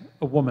fact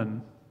a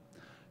woman,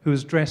 who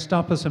is dressed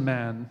up as a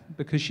man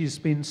because she's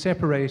been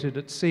separated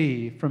at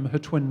sea from her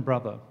twin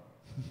brother.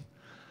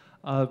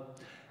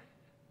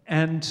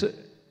 And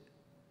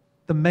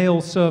the male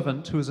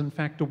servant, who is in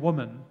fact a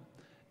woman,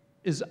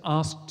 is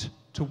asked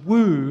to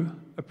woo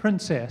a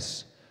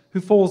princess who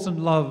falls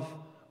in love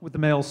with the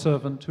male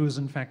servant, who is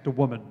in fact a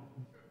woman.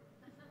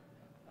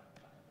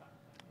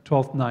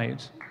 Twelfth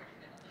Night.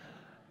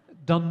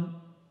 Done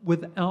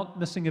without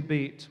missing a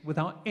beat,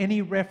 without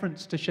any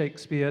reference to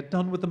Shakespeare,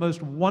 done with the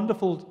most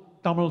wonderful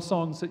Tamil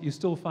songs that you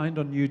still find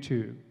on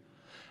YouTube.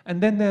 And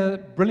then there are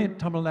brilliant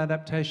Tamil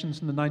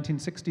adaptations in the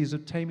 1960s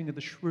of Taming of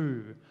the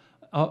Shrew,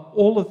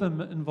 all of them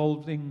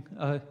involving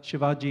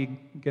Shivaji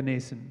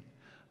Ganesan.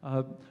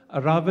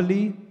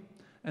 Aravali,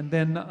 and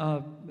then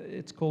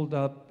it's called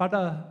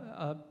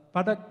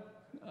Padakata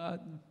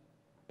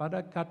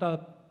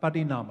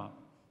Padinama.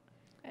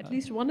 At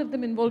least one of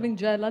them involving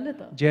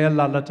Jayalalitha.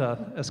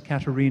 Jayalalitha as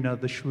Katerina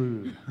the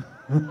Shrew.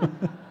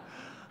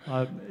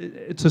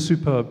 It's a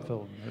superb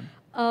film.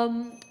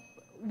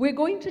 We're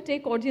going to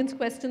take audience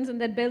questions, and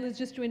that bell is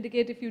just to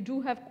indicate if you do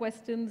have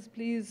questions,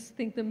 please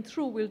think them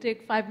through. We'll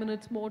take 5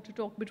 minutes more to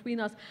talk between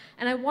us.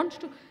 And I want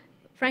to,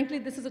 frankly,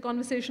 this is a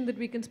conversation that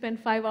we can spend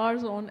 5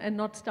 hours on and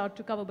not start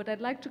to cover, but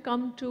I'd like to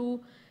come to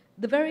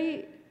the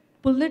very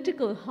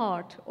political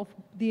heart of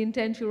the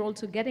intent you're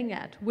also getting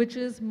at, which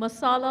is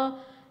masala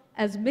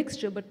as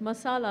mixture, but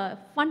masala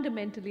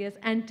fundamentally as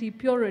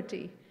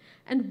anti-purity.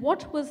 And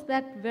what was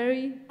that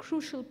very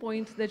crucial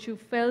point that you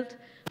felt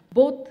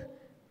both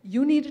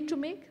you needed to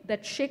make,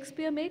 that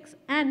Shakespeare makes,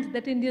 and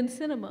that Indian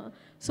cinema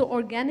so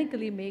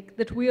organically make,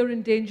 that we are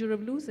in danger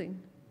of losing?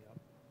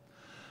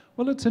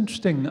 Well, it's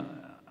interesting.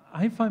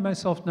 I find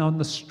myself now in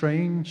the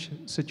strange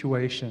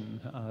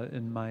situation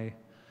in my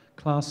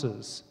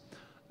classes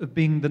of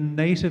being the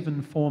native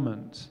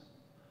informant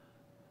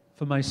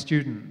for my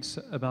students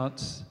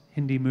about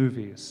Hindi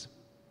movies.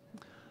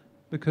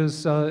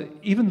 Because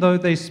even though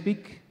they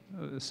speak,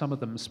 some of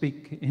them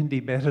speak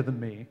Hindi better than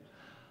me,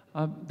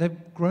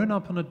 they've grown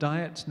up on a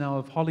diet now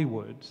of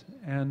Hollywood,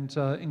 and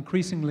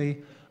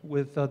increasingly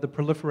with the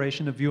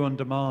proliferation of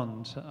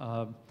view-on-demand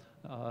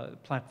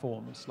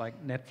platforms like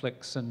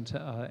Netflix and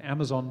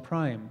Amazon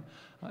Prime.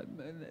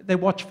 They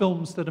watch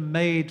films that are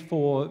made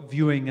for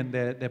viewing in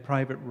their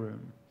private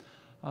room.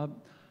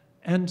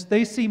 And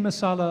they see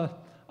masala.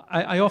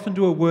 I often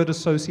do a word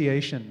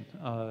association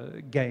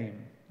game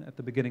at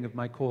the beginning of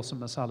my course on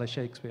Masala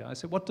Shakespeare. I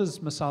say, what does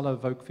masala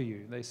evoke for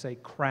you? They say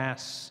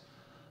crass,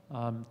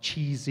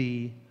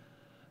 cheesy,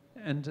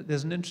 and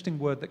there's an interesting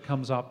word that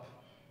comes up,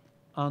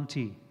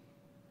 auntie.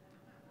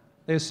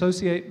 They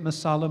associate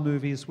masala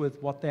movies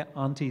with what their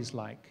aunties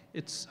like.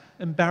 It's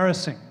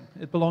embarrassing.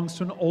 It belongs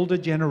to an older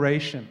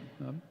generation.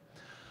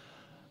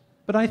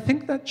 But I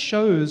think that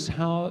shows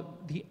how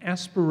the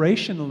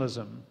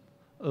aspirationalism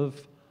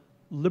of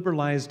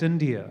liberalized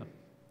India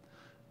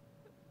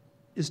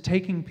is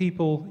taking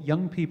people,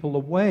 young people,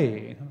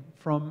 away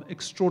from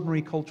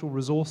extraordinary cultural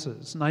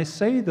resources. And I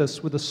say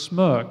this with a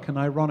smirk, an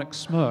ironic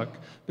smirk,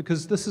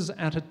 because this is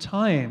at a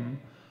time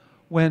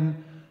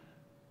when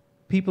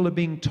people are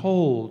being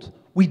told,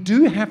 we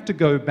do have to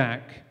go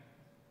back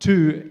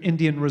to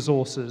Indian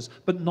resources,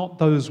 but not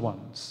those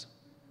ones.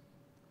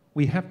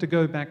 We have to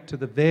go back to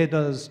the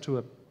Vedas, to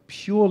a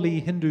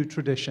purely Hindu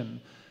tradition,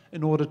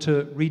 in order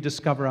to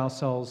rediscover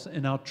ourselves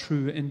in our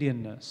true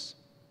Indianness.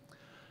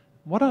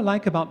 What I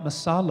like about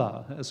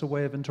masala as a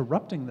way of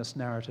interrupting this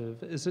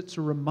narrative is it's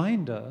a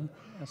reminder,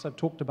 as I've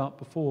talked about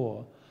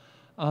before,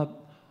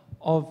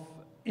 of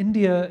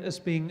India as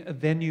being a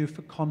venue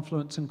for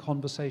confluence and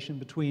conversation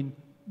between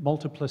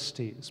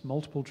multiplicities,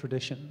 multiple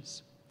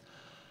traditions.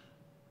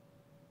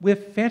 We're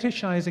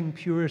fetishizing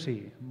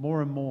purity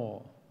more and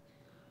more.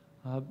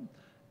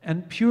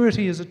 And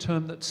purity is a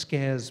term that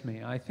scares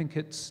me. I think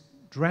it's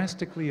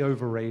drastically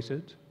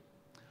overrated.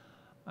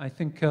 I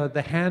think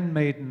the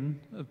handmaiden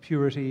of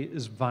purity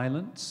is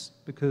violence,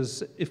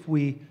 because if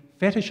we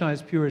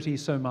fetishize purity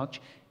so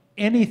much,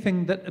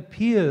 anything that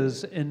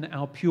appears in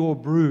our pure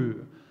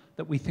brew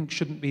that we think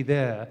shouldn't be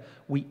there,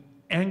 we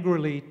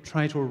angrily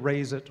try to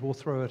erase it or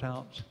throw it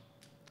out.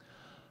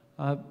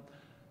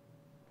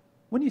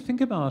 When you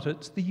think about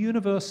it, the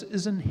universe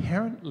is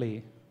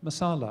inherently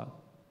masala.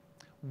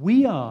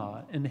 We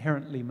are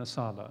inherently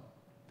masala.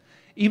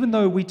 Even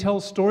though we tell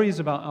stories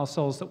about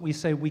ourselves that we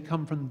say we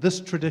come from this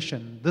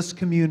tradition, this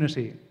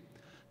community,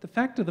 the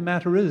fact of the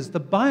matter is, the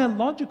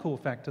biological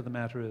fact of the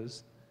matter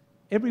is,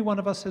 every one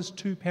of us has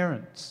two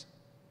parents,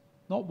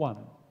 not one.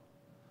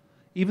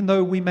 Even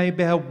though we may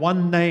bear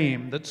one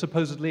name that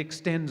supposedly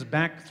extends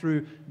back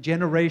through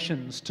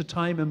generations to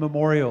time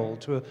immemorial,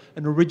 to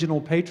an original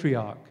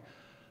patriarch,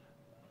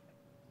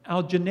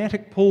 our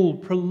genetic pool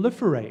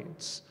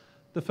proliferates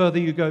the further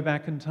you go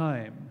back in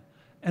time.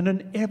 And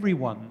in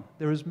everyone,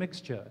 there is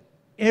mixture.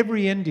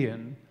 Every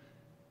Indian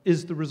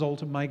is the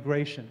result of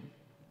migration.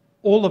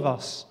 All of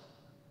us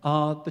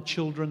are the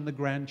children, the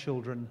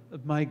grandchildren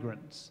of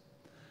migrants.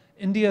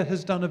 India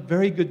has done a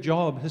very good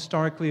job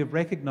historically of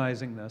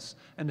recognizing this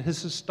and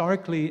has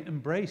historically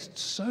embraced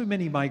so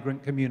many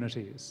migrant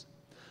communities.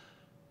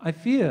 I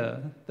fear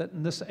that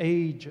in this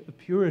age of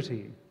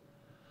purity,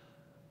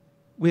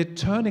 we're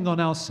turning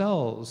on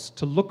ourselves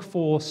to look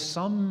for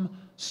some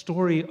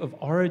story of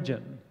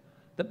origin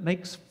that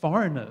makes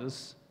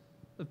foreigners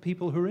of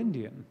people who are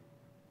Indian,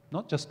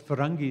 not just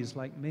Farangis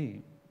like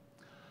me.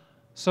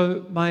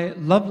 So my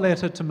love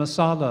letter to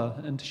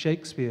Masala and to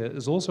Shakespeare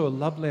is also a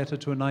love letter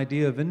to an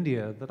idea of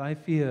India that I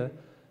fear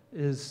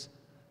is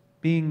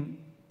being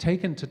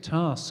taken to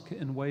task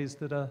in ways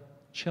that are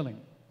chilling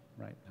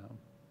right now.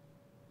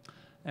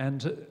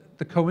 And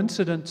the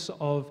coincidence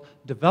of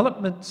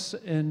developments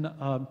in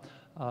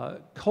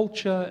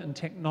culture and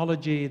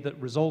technology that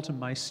result in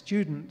my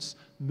students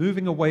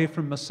moving away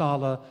from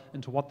Masala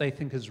into what they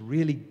think is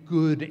really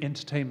good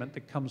entertainment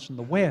that comes from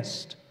the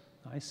West.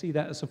 I see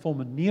that as a form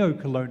of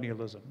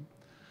neo-colonialism.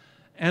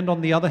 And on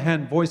the other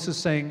hand, voices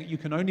saying you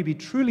can only be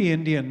truly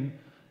Indian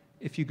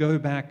if you go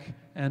back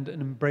and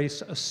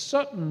embrace a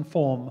certain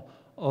form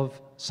of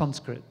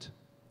Sanskrit.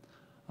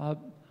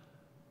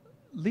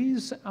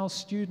 Leaves our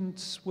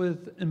students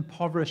with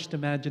impoverished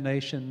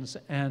imaginations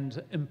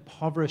and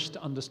impoverished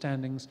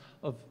understandings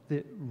of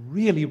the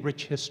really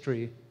rich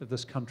history of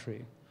this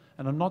country.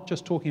 And I'm not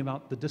just talking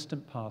about the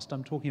distant past,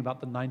 I'm talking about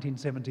the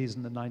 1970s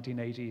and the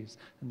 1980s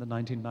and the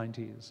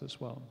 1990s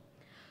as well.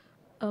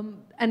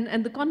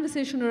 And the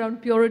conversation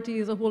around purity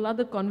is a whole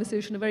other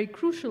conversation, a very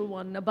crucial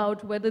one,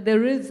 about whether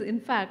there is, in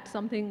fact,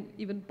 something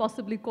even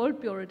possibly called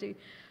purity.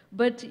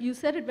 But you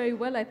said it very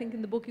well, I think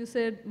in the book you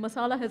said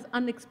Masala has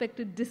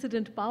unexpected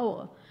dissident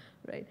power,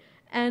 right?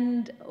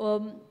 And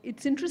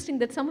it's interesting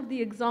that some of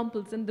the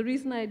examples, and the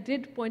reason I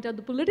did point out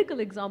the political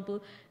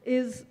example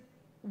is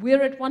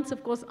we're at once,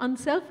 of course,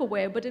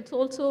 unself-aware, but it's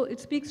also, it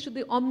speaks to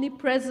the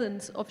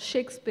omnipresence of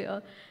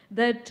Shakespeare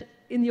that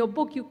in your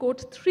book you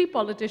quote 3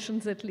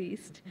 politicians at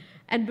least.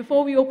 And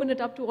before we open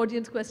it up to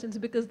audience questions,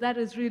 because that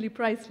is really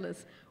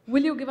priceless,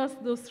 will you give us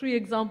those 3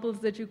 examples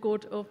that you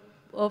quote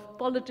of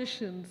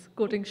politicians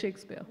quoting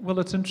Shakespeare? Well,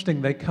 it's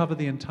interesting. They cover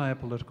the entire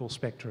political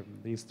spectrum,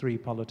 these 3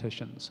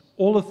 politicians.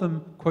 All of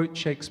them quote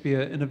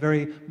Shakespeare in a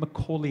very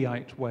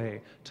Macaulayite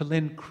way to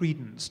lend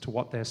credence to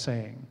what they're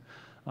saying.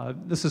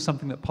 This is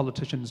something that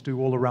politicians do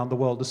all around the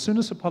world. As soon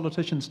as a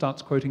politician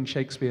starts quoting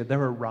Shakespeare,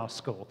 they're a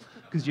rascal,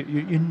 because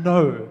you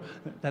know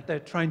that they're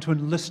trying to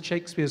enlist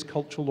Shakespeare's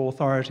cultural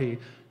authority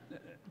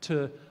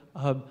to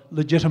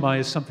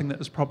legitimize something that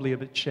was probably a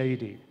bit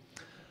shady.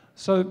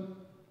 So,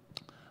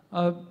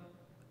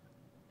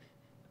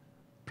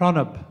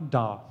 Pranab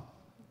Da,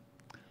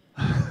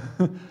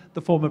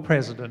 the former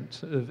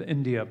president of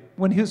India,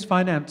 when he was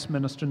finance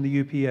minister in the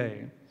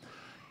UPA,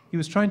 he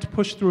was trying to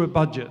push through a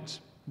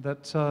budget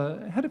that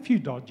had a few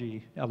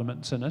dodgy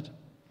elements in it.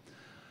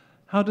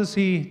 How does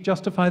he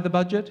justify the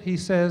budget? He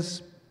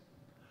says,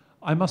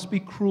 "I must be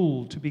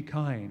cruel to be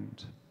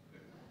kind,"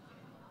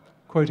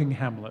 quoting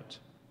Hamlet.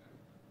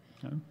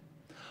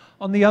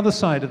 On the other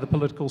side of the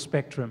political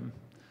spectrum,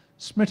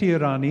 Smriti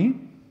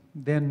Irani,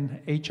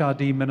 then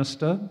HRD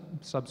minister,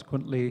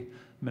 subsequently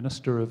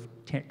Minister of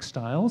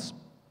Textiles,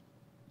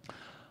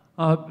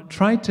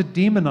 tried to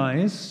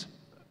demonize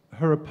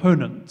her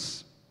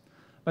opponents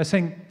by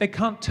saying they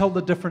can't tell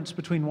the difference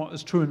between what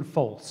is true and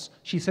false.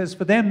 She says,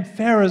 for them,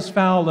 fair is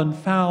foul and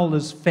foul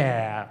is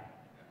fair.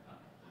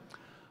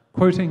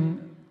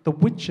 Quoting the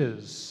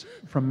witches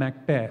from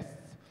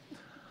Macbeth.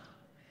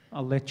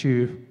 I'll let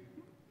you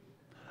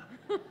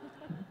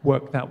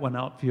work that one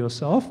out for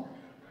yourself.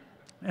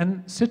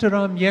 And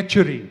Sitaram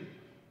Yechuri,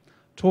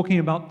 talking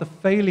about the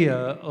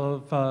failure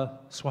of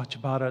Swachh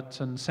Bharat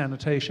and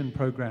sanitation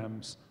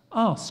programs,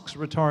 asks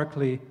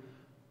rhetorically,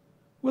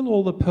 will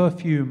all the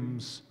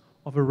perfumes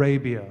of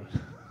Arabia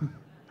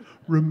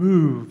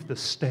remove the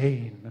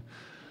stain?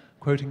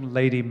 Quoting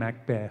Lady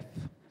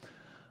Macbeth.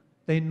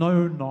 They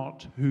know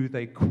not who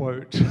they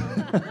quote.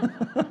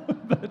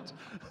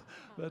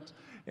 but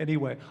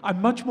anyway, I'm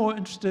much more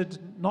interested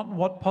not in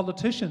what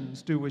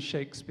politicians do with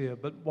Shakespeare,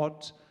 but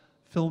what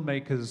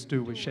filmmakers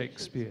do with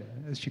Shakespeare,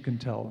 as you can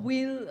tell.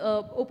 We'll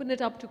open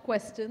it up to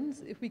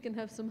questions, if we can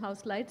have some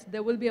house lights.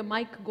 There will be a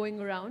mic going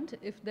around.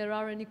 If there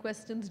are any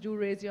questions, do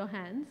raise your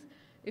hands.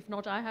 If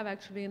not, I have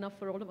actually enough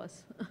for all of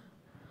us.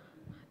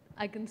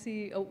 I can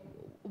see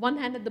one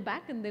hand at the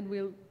back, and then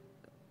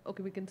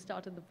okay, we can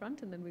start at the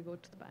front, and then we go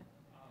to the back.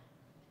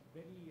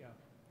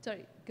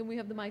 Sorry, can we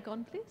have the mic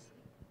on, please?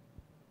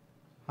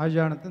 Hi,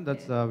 Jonathan.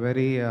 That's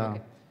very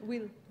Okay.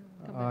 We'll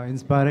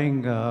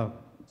inspiring.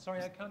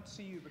 Sorry, I can't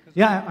see you because...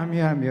 Yeah, I'm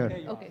here.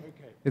 Okay.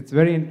 It's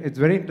very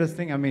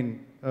interesting. I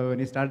mean, when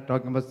you started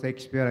talking about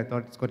Shakespeare, I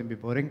thought it's going to be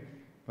boring,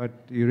 but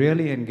you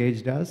really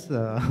engaged us.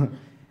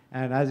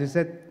 And as you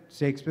said,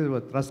 Shakespeare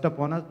was thrust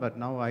upon us, but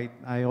now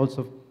I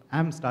also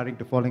am starting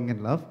to falling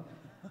in love.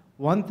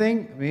 One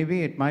thing,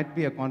 maybe it might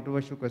be a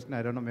controversial question,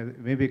 I don't know,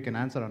 maybe you can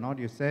answer or not.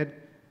 You said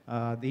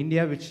the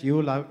India which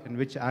you love and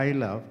which I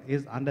love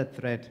is under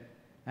threat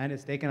and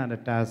is taken under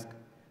task.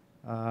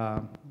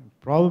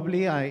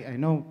 Probably, I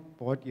know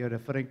what you're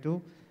referring to.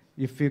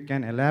 if you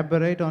can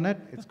elaborate on it,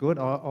 it's good,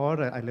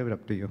 or I leave it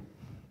up to you.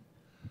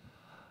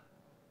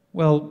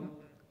 Well,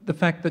 the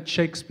fact that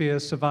Shakespeare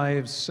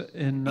survives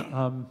in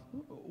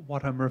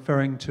what I'm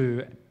referring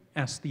to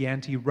as the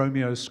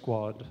anti-Romeo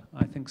squad,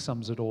 I think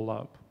sums it all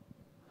up.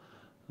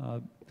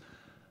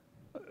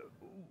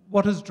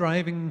 What is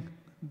driving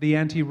the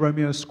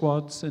anti-Romeo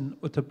squads in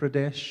Uttar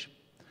Pradesh?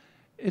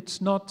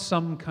 It's not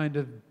some kind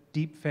of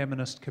deep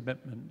feminist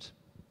commitment.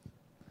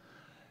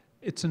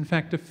 It's in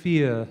fact a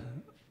fear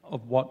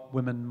of what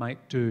women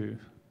might do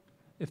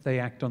if they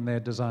act on their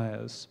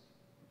desires,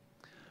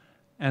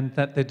 and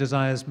that their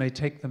desires may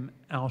take them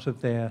out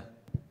of their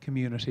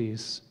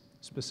communities,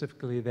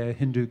 specifically their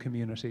Hindu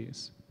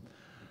communities.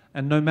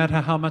 And no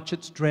matter how much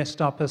it's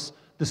dressed up as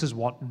this is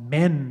what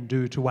men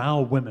do to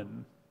our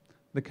women,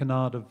 the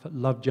canard of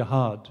love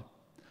jihad,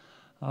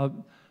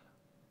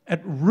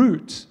 at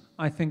root,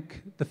 I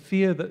think the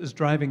fear that is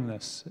driving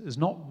this is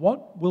not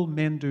what will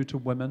men do to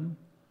women,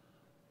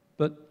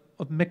 but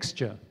of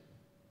mixture.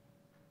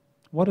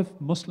 What if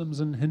Muslims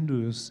and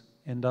Hindus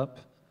end up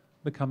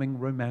becoming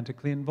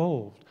romantically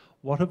involved?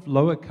 What if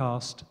lower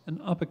caste and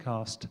upper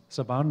caste,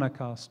 Savarna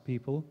caste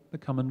people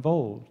become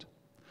involved?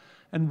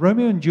 And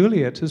Romeo and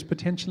Juliet is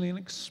potentially an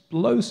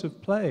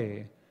explosive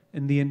play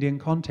in the Indian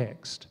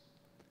context.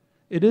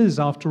 It is,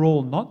 after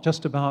all, not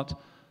just about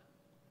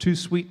two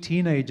sweet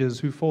teenagers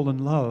who fall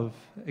in love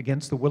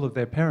against the will of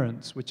their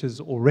parents, which is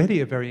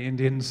already a very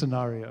Indian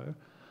scenario.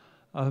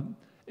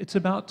 It's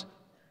about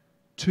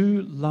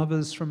two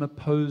lovers from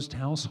opposed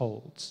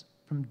households,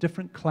 from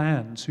different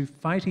clans who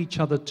fight each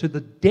other to the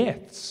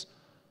deaths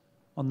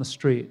on the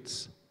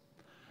streets.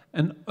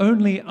 And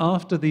only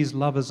after these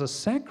lovers are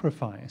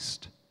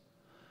sacrificed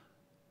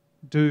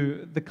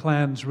do the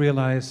clans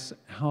realize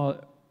how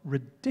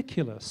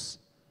ridiculous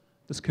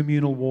this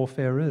communal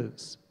warfare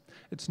is.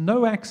 It's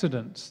no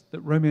accident that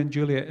Romeo and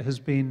Juliet has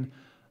been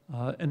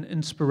an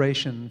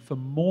inspiration for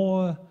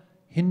more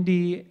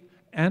Hindi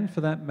and,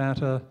 for that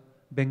matter,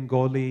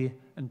 Bengali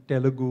and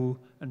Telugu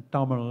and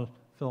Tamil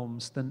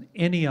films than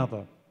any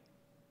other.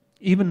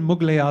 Even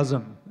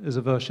Mughal-e-Azam is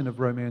a version of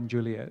Romeo and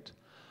Juliet.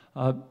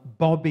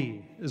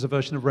 Bobby is a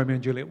version of Romeo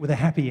and Juliet with a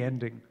happy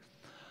ending.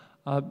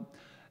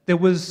 There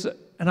was,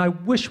 and I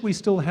wish we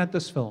still had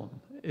this film,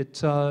 it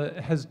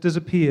has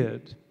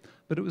disappeared,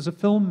 but it was a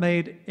film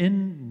made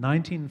in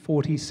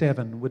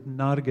 1947 with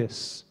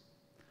Nargis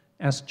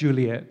as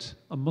Juliet,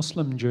 a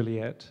Muslim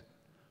Juliet,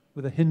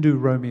 with a Hindu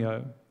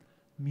Romeo.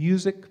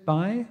 Music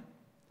by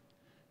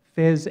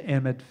Faiz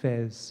Ahmed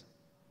Faiz,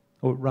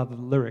 or rather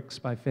lyrics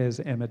by Faiz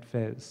Ahmed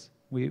Faiz.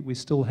 We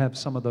still have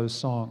some of those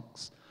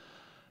songs.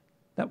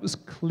 That was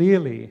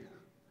clearly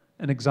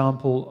an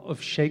example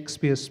of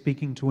Shakespeare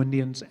speaking to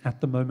Indians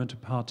at the moment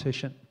of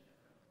partition.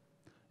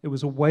 It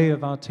was a way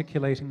of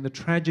articulating the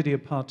tragedy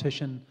of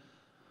partition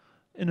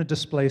in a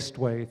displaced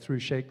way through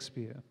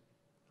Shakespeare.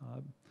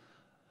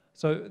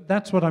 So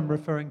that's what I'm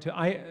referring to.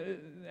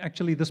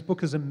 Actually, this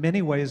book is in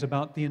many ways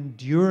about the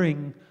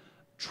enduring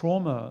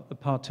trauma of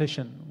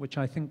partition, which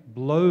I think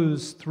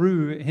blows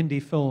through Hindi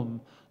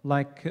film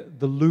like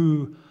the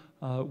Loo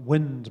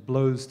wind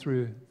blows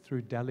through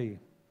Delhi.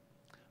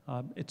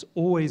 It's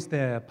always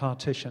there,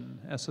 partition,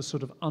 as a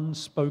sort of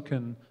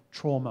unspoken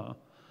trauma.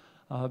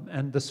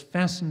 And this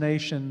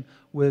fascination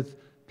with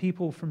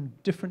people from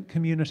different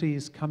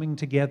communities coming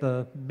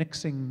together,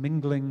 mixing,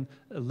 mingling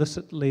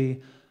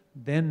illicitly,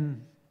 then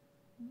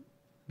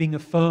being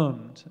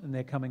affirmed in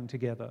their coming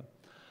together,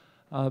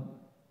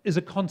 is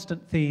a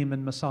constant theme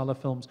in masala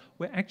films.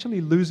 We're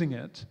actually losing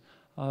it.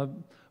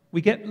 We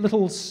get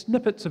little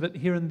snippets of it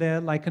here and there,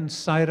 like in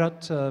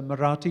Sairat, a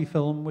Marathi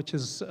film, which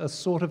is a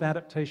sort of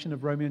adaptation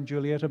of Romeo and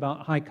Juliet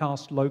about high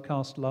caste, low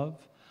caste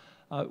love.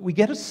 We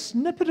get a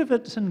snippet of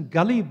it in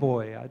Gully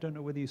Boy. I don't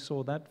know whether you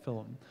saw that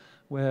film,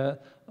 where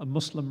a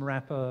Muslim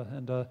rapper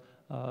and a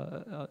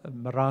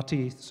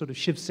Marathi sort of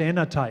Shiv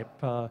Sena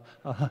type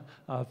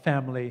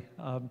family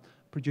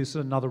produces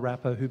another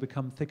rapper who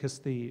become thick as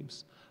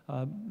thieves.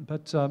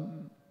 But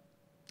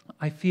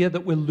I fear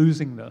that we're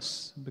losing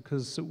this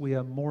because we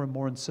are more and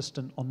more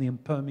insistent on the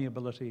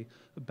impermeability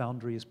of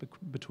boundaries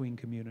between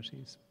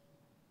communities.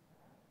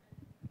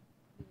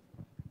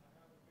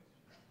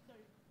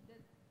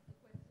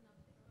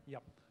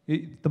 Yep.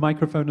 The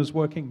microphone is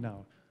working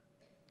now.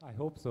 I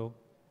hope so.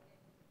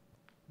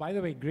 By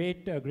the way,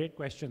 great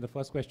question. The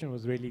first question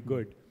was really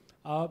good.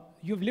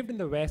 You've lived in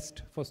the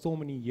West for so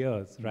many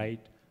years, right?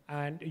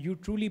 And you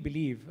truly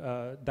believe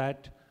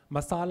that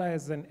masala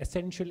is an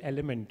essential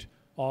element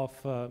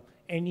of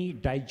any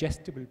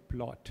digestible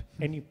plot,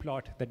 any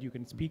plot that you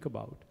can speak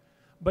about.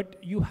 But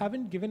you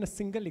haven't given a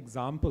single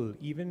example,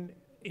 even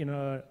in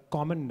a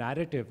common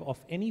narrative, of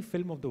any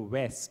film of the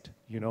West,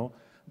 you know,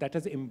 that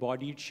has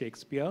embodied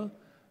Shakespeare.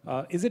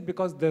 Is it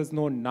because there's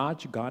no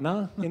Naach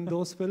Gana in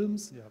those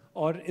films? Yeah.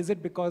 Or is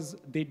it because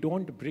they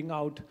don't bring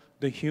out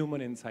the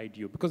human inside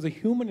you? Because the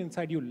human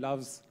inside you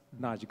loves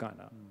Naach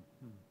Gana.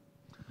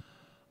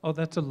 Oh,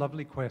 that's a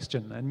lovely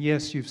question. And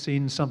yes, you've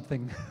seen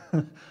something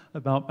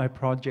about my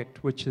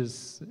project, which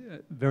is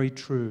very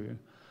true.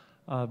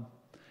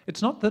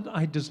 It's not that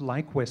I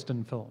dislike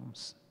Western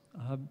films,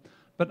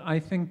 but I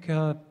think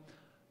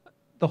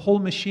the whole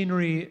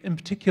machinery, in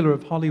particular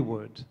of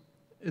Hollywood,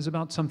 is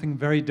about something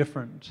very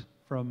different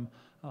from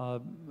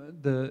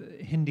the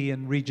Hindi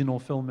and regional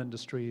film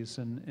industries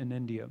in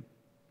India.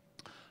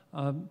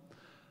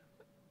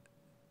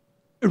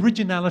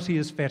 Originality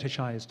is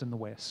fetishized in the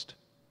West.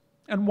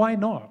 And why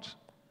not?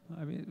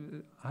 I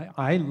mean,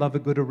 I love a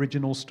good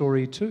original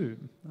story too.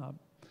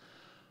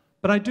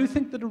 But I do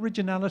think that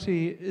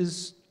originality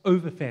is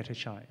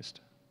over-fetishized.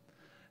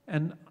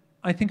 And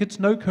I think it's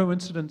no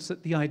coincidence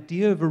that the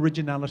idea of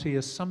originality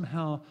is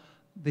somehow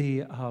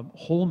the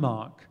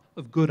hallmark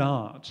of good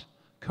art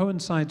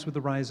coincides with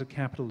the rise of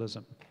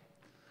capitalism.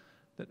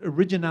 That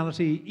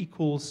originality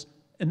equals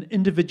an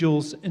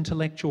individual's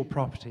intellectual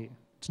property.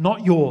 It's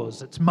not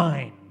yours, it's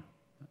mine.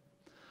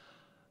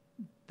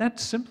 That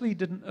simply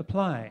didn't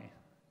apply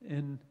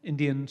in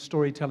Indian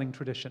storytelling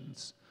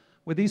traditions,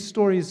 where these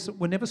stories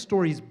were never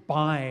stories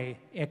by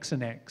X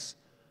and X.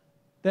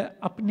 They're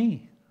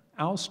apni,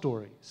 our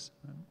stories.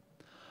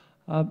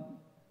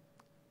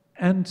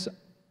 And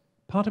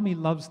part of me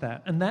loves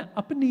that. And that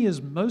apni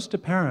is most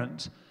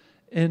apparent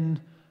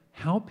in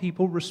how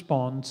people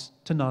respond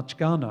to Nach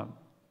Gana.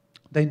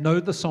 They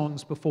know the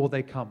songs before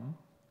they come.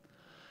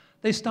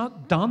 They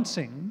start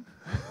dancing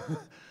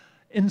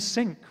in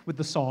sync with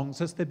the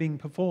songs as they're being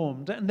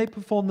performed, and they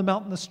perform them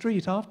out in the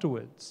street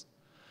afterwards.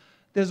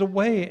 There's a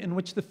way in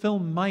which the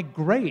film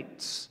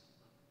migrates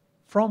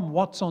from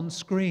what's on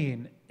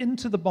screen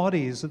into the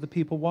bodies of the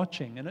people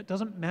watching, and it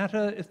doesn't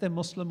matter if they're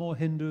Muslim or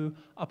Hindu,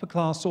 upper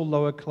class or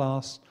lower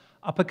class,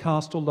 upper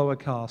caste or lower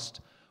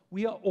caste.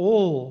 We are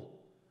all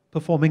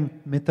performing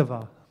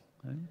mitava.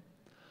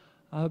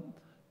 Right?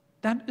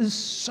 That is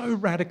so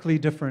radically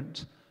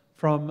different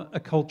from a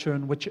culture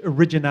in which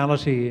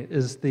originality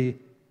is the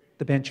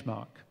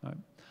benchmark.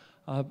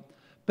 Right?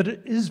 But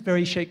it is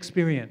very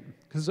Shakespearean,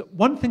 because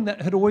one thing that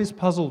had always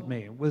puzzled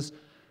me was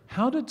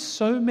how did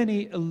so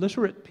many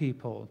illiterate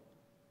people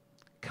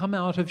come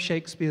out of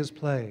Shakespeare's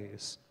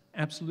plays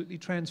absolutely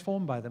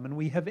transformed by them? And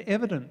we have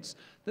evidence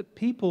that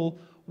people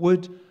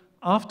would,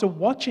 after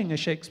watching a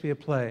Shakespeare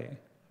play,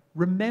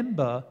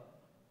 remember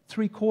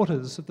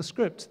 3/4 of the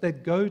script.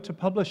 They'd go to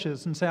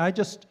publishers and say, I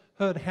just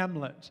heard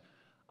Hamlet.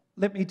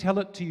 Let me tell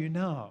it to you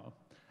now.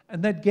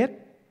 And they'd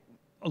get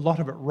a lot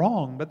of it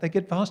wrong, but they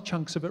get vast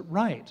chunks of it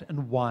right.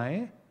 And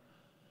why?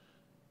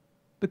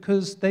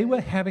 Because they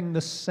were having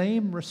the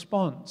same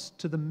response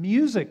to the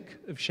music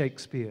of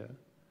Shakespeare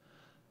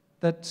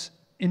that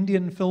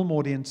Indian film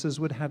audiences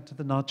would have to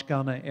the Nach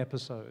Gana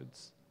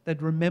episodes.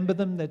 They'd remember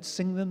them, they'd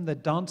sing them,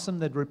 they'd dance them,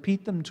 they'd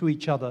repeat them to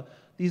each other.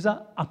 These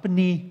are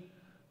apni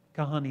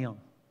kahaniyan,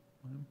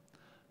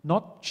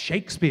 not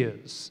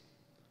Shakespeare's.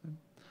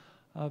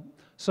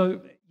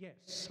 So,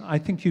 yes, I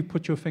think you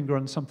put your finger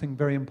on something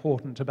very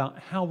important about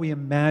how we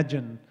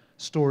imagine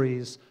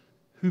stories,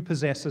 who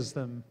possesses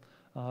them,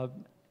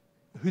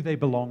 who they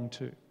belong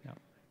to. Yeah.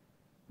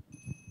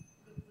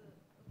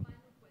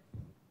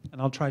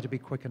 And I'll try to be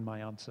quick in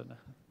my answer now.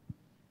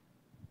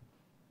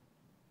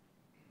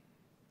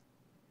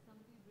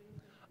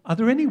 Are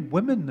there any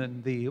women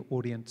in the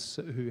audience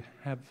who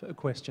have a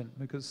question?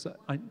 Because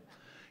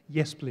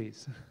yes,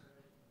 please.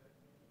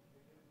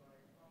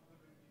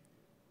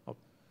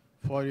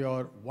 For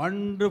your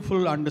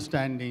wonderful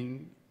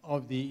understanding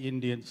of the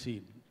Indian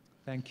scene.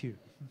 Thank you.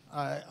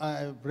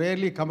 I've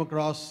rarely come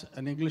across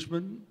an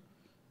Englishman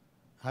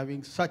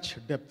having such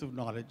depth of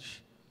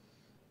knowledge.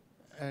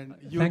 And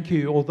thank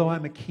you, although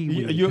I'm a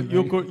Kiwi.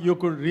 You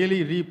could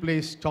really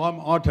replace Tom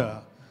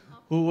Otter,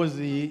 who was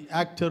the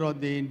actor on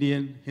the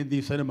Indian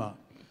Hindi cinema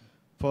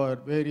for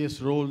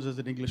various roles as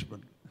an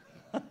Englishman.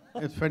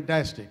 It's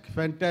fantastic,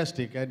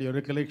 fantastic. And your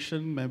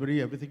recollection,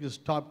 memory, everything is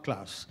top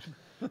class.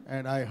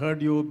 And I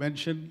heard you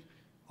mention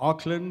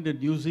Auckland in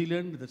New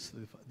Zealand, that's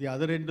the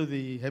other end of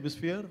the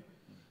hemisphere,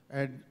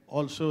 and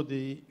also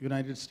the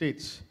United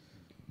States.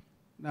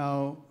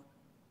 Now,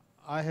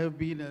 I have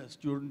been a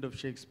student of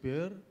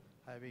Shakespeare,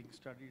 having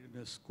studied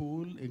in a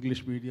school,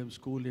 English medium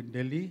school in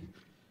Delhi,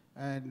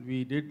 and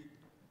we did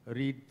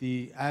read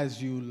the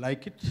As You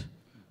Like It.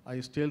 I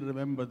still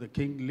remember the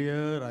King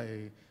Lear,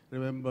 I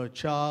remember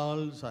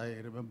Charles, I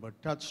remember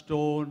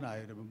Touchstone, I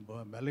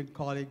remember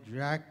Melancholic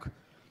Jack,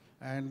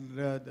 and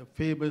the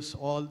famous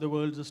All the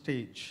World's a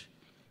Stage.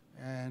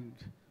 And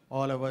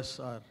all of us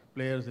are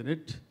players in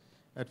it.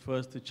 At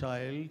first the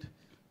child,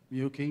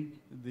 puking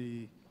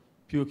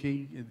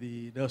in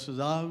the nurse's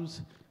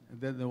arms, and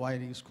then the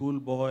whining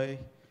schoolboy,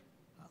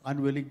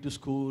 unwilling to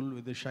school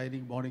with the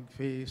shining morning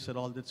face and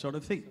all that sort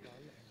of thing.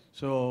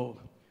 So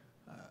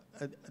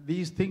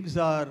these things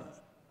are,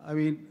 I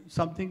mean,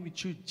 something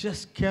which you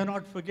just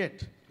cannot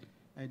forget.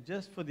 And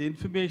just for the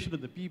information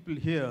of the people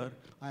here,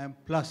 I am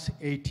plus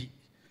 80.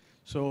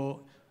 So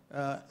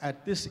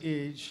at this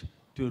age,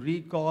 to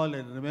recall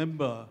and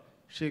remember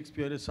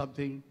Shakespeare is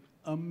something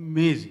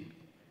amazing.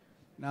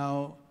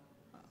 Now,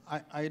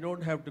 I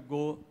don't have to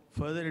go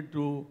further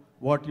into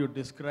what you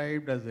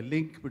described as the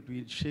link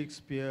between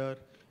Shakespeare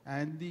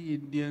and the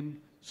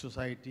Indian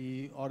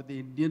society or the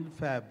Indian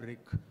fabric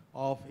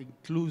of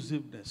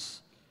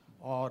inclusiveness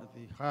or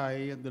the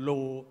high and the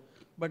low,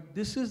 but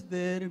this is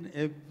there in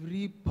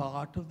every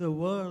part of the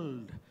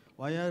world.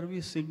 Why are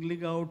we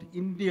singling out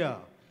India?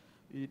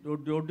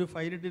 Don't you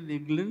find it in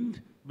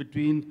England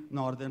between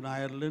Northern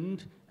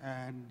Ireland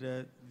and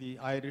the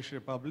Irish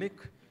Republic?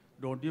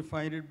 Don't you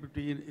find it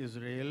between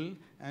Israel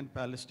and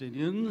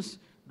Palestinians?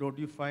 Don't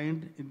you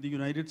find in the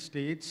United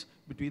States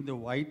between the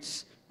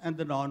whites and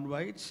the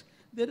non-whites?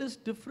 There is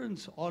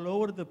difference all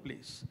over the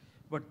place.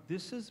 But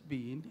this has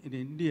been, in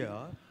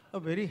India, a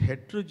very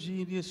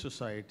heterogeneous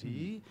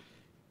society,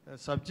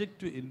 subject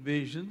to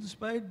invasions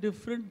by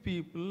different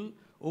people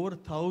over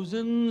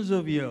thousands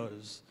of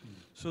years.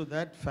 So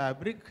that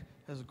fabric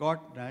has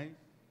got nice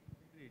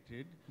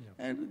integrated,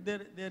 and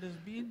there has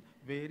been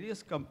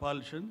various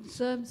compulsions.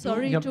 Sir, I'm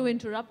sorry to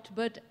interrupt,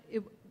 but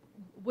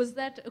was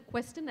that a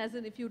question? As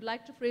in, if you'd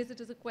like to phrase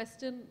it as a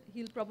question,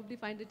 he'll probably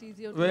find it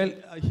easier. Well,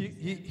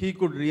 he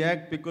could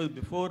react, because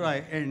before I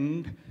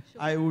end,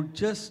 I would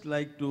just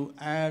like to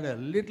add a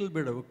little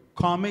bit of a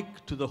comic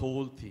to the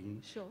whole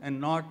thing and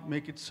not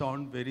make it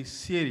sound very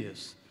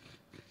serious.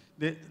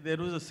 There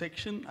was a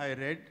section I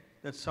read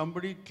that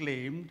somebody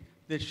claimed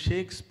that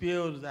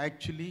Shakespeare was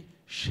actually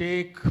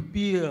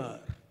Shakespeare.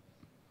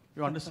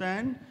 You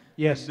understand?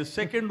 Yes. The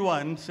second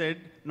one said,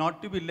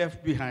 not to be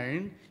left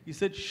behind, he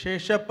said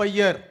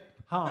Sheshapayar.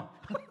 Ha.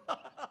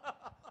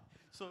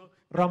 So,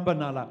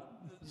 Rambanala.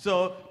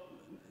 so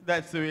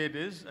that's the way it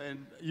is,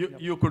 and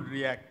you could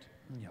react.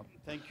 Yep.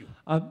 Thank you.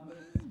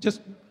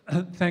 Just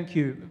thank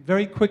you.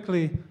 Very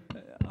quickly,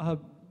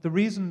 the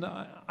reason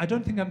I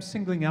don't think I'm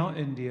singling out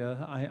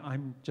India,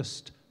 I'm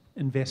just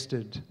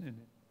invested in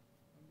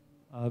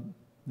it.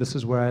 This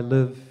is where I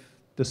live.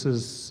 This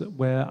is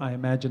where I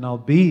imagine I'll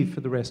be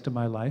for the rest of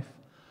my life.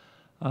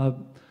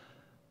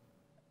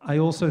 I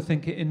also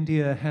think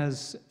India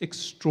has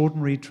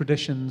extraordinary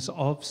traditions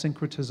of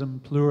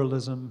syncretism,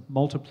 pluralism,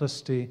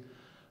 multiplicity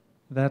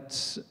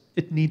that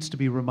it needs to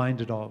be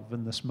reminded of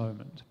in this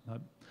moment.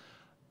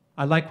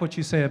 I like what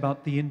you say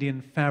about the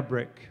Indian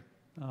fabric.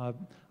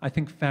 I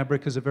think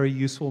fabric is a very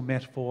useful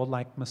metaphor,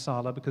 like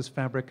masala, because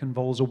fabric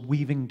involves a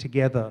weaving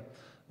together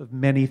of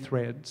many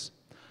threads.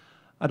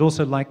 I'd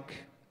also like,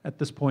 at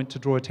this point, to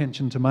draw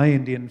attention to my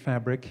Indian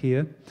fabric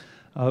here,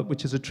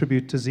 which is a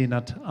tribute to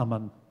Zeenat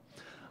Aman,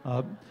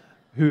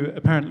 who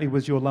apparently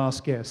was your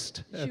last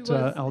guest at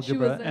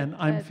Algebra, and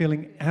I'm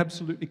feeling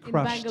absolutely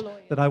crushed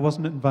that I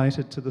wasn't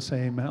invited to the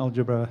same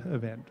Algebra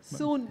event.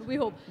 Soon, we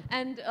hope.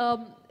 And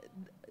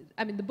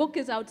I mean, the book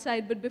is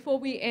outside, but before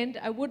we end,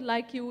 I would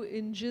like you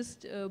in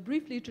just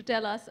briefly to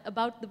tell us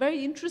about the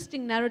very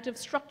interesting narrative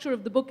structure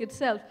of the book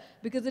itself,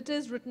 because it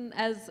is written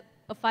as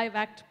a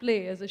 5-act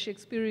play, as a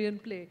Shakespearean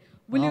play.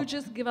 Will you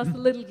just give us a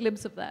little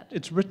glimpse of that?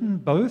 It's written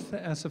both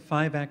as a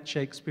 5-act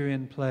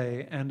Shakespearean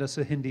play and as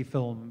a Hindi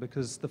film,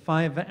 because the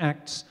 5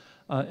 acts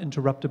are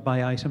interrupted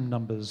by item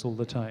numbers all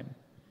the time.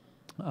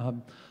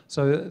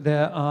 So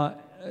there are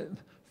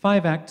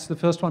 5 acts. The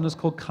first one is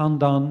called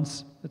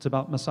Khandans. It's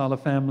about masala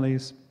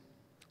families.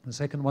 The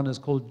second one is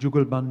called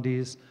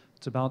Jugalbandis.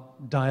 It's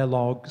about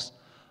dialogues.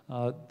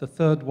 The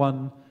third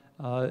one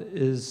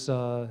is,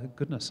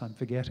 goodness, I'm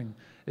forgetting.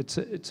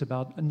 It's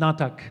about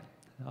Natak.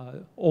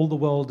 All the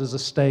world is a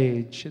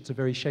stage. It's a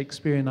very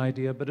Shakespearean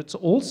idea, but it's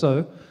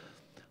also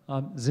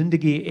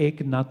Zindagi Ek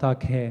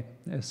Natak Hai,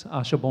 as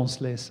Asha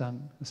Bhonsle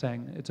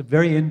sang. It's a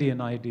very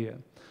Indian idea.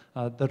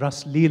 The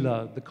Ras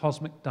Leela, the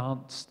cosmic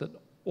dance that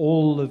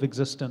all of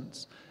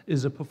existence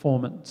is a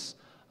performance,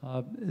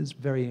 is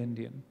very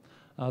Indian.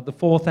 The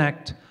 4th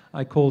act,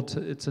 I called,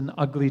 it's an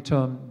ugly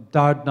term,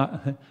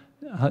 Dardnak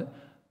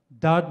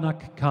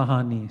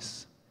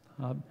Kahanis.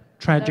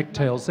 Tragic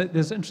tales.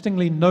 There's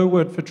interestingly no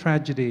word for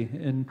tragedy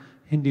in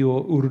Hindi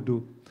or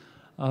Urdu.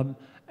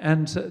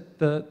 And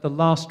the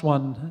last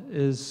one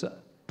is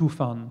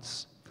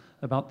Tufans,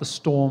 about the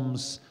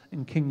storms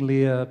in King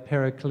Lear,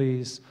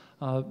 Pericles.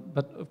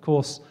 But of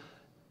course,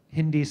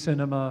 Hindi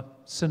cinema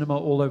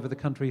all over the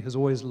country has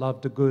always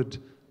loved a good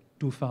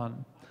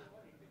Tufan.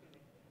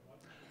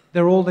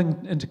 They're all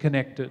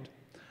interconnected.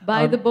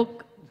 Buy the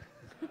book.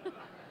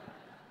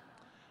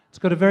 It's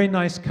got a very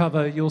nice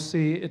cover. You'll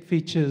see it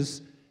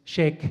features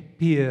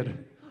Shakespeare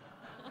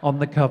on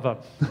the cover.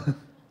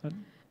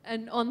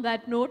 And on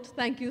that note,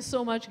 thank you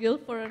so much, Gill,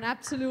 for an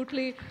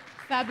absolutely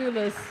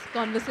fabulous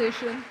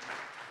conversation.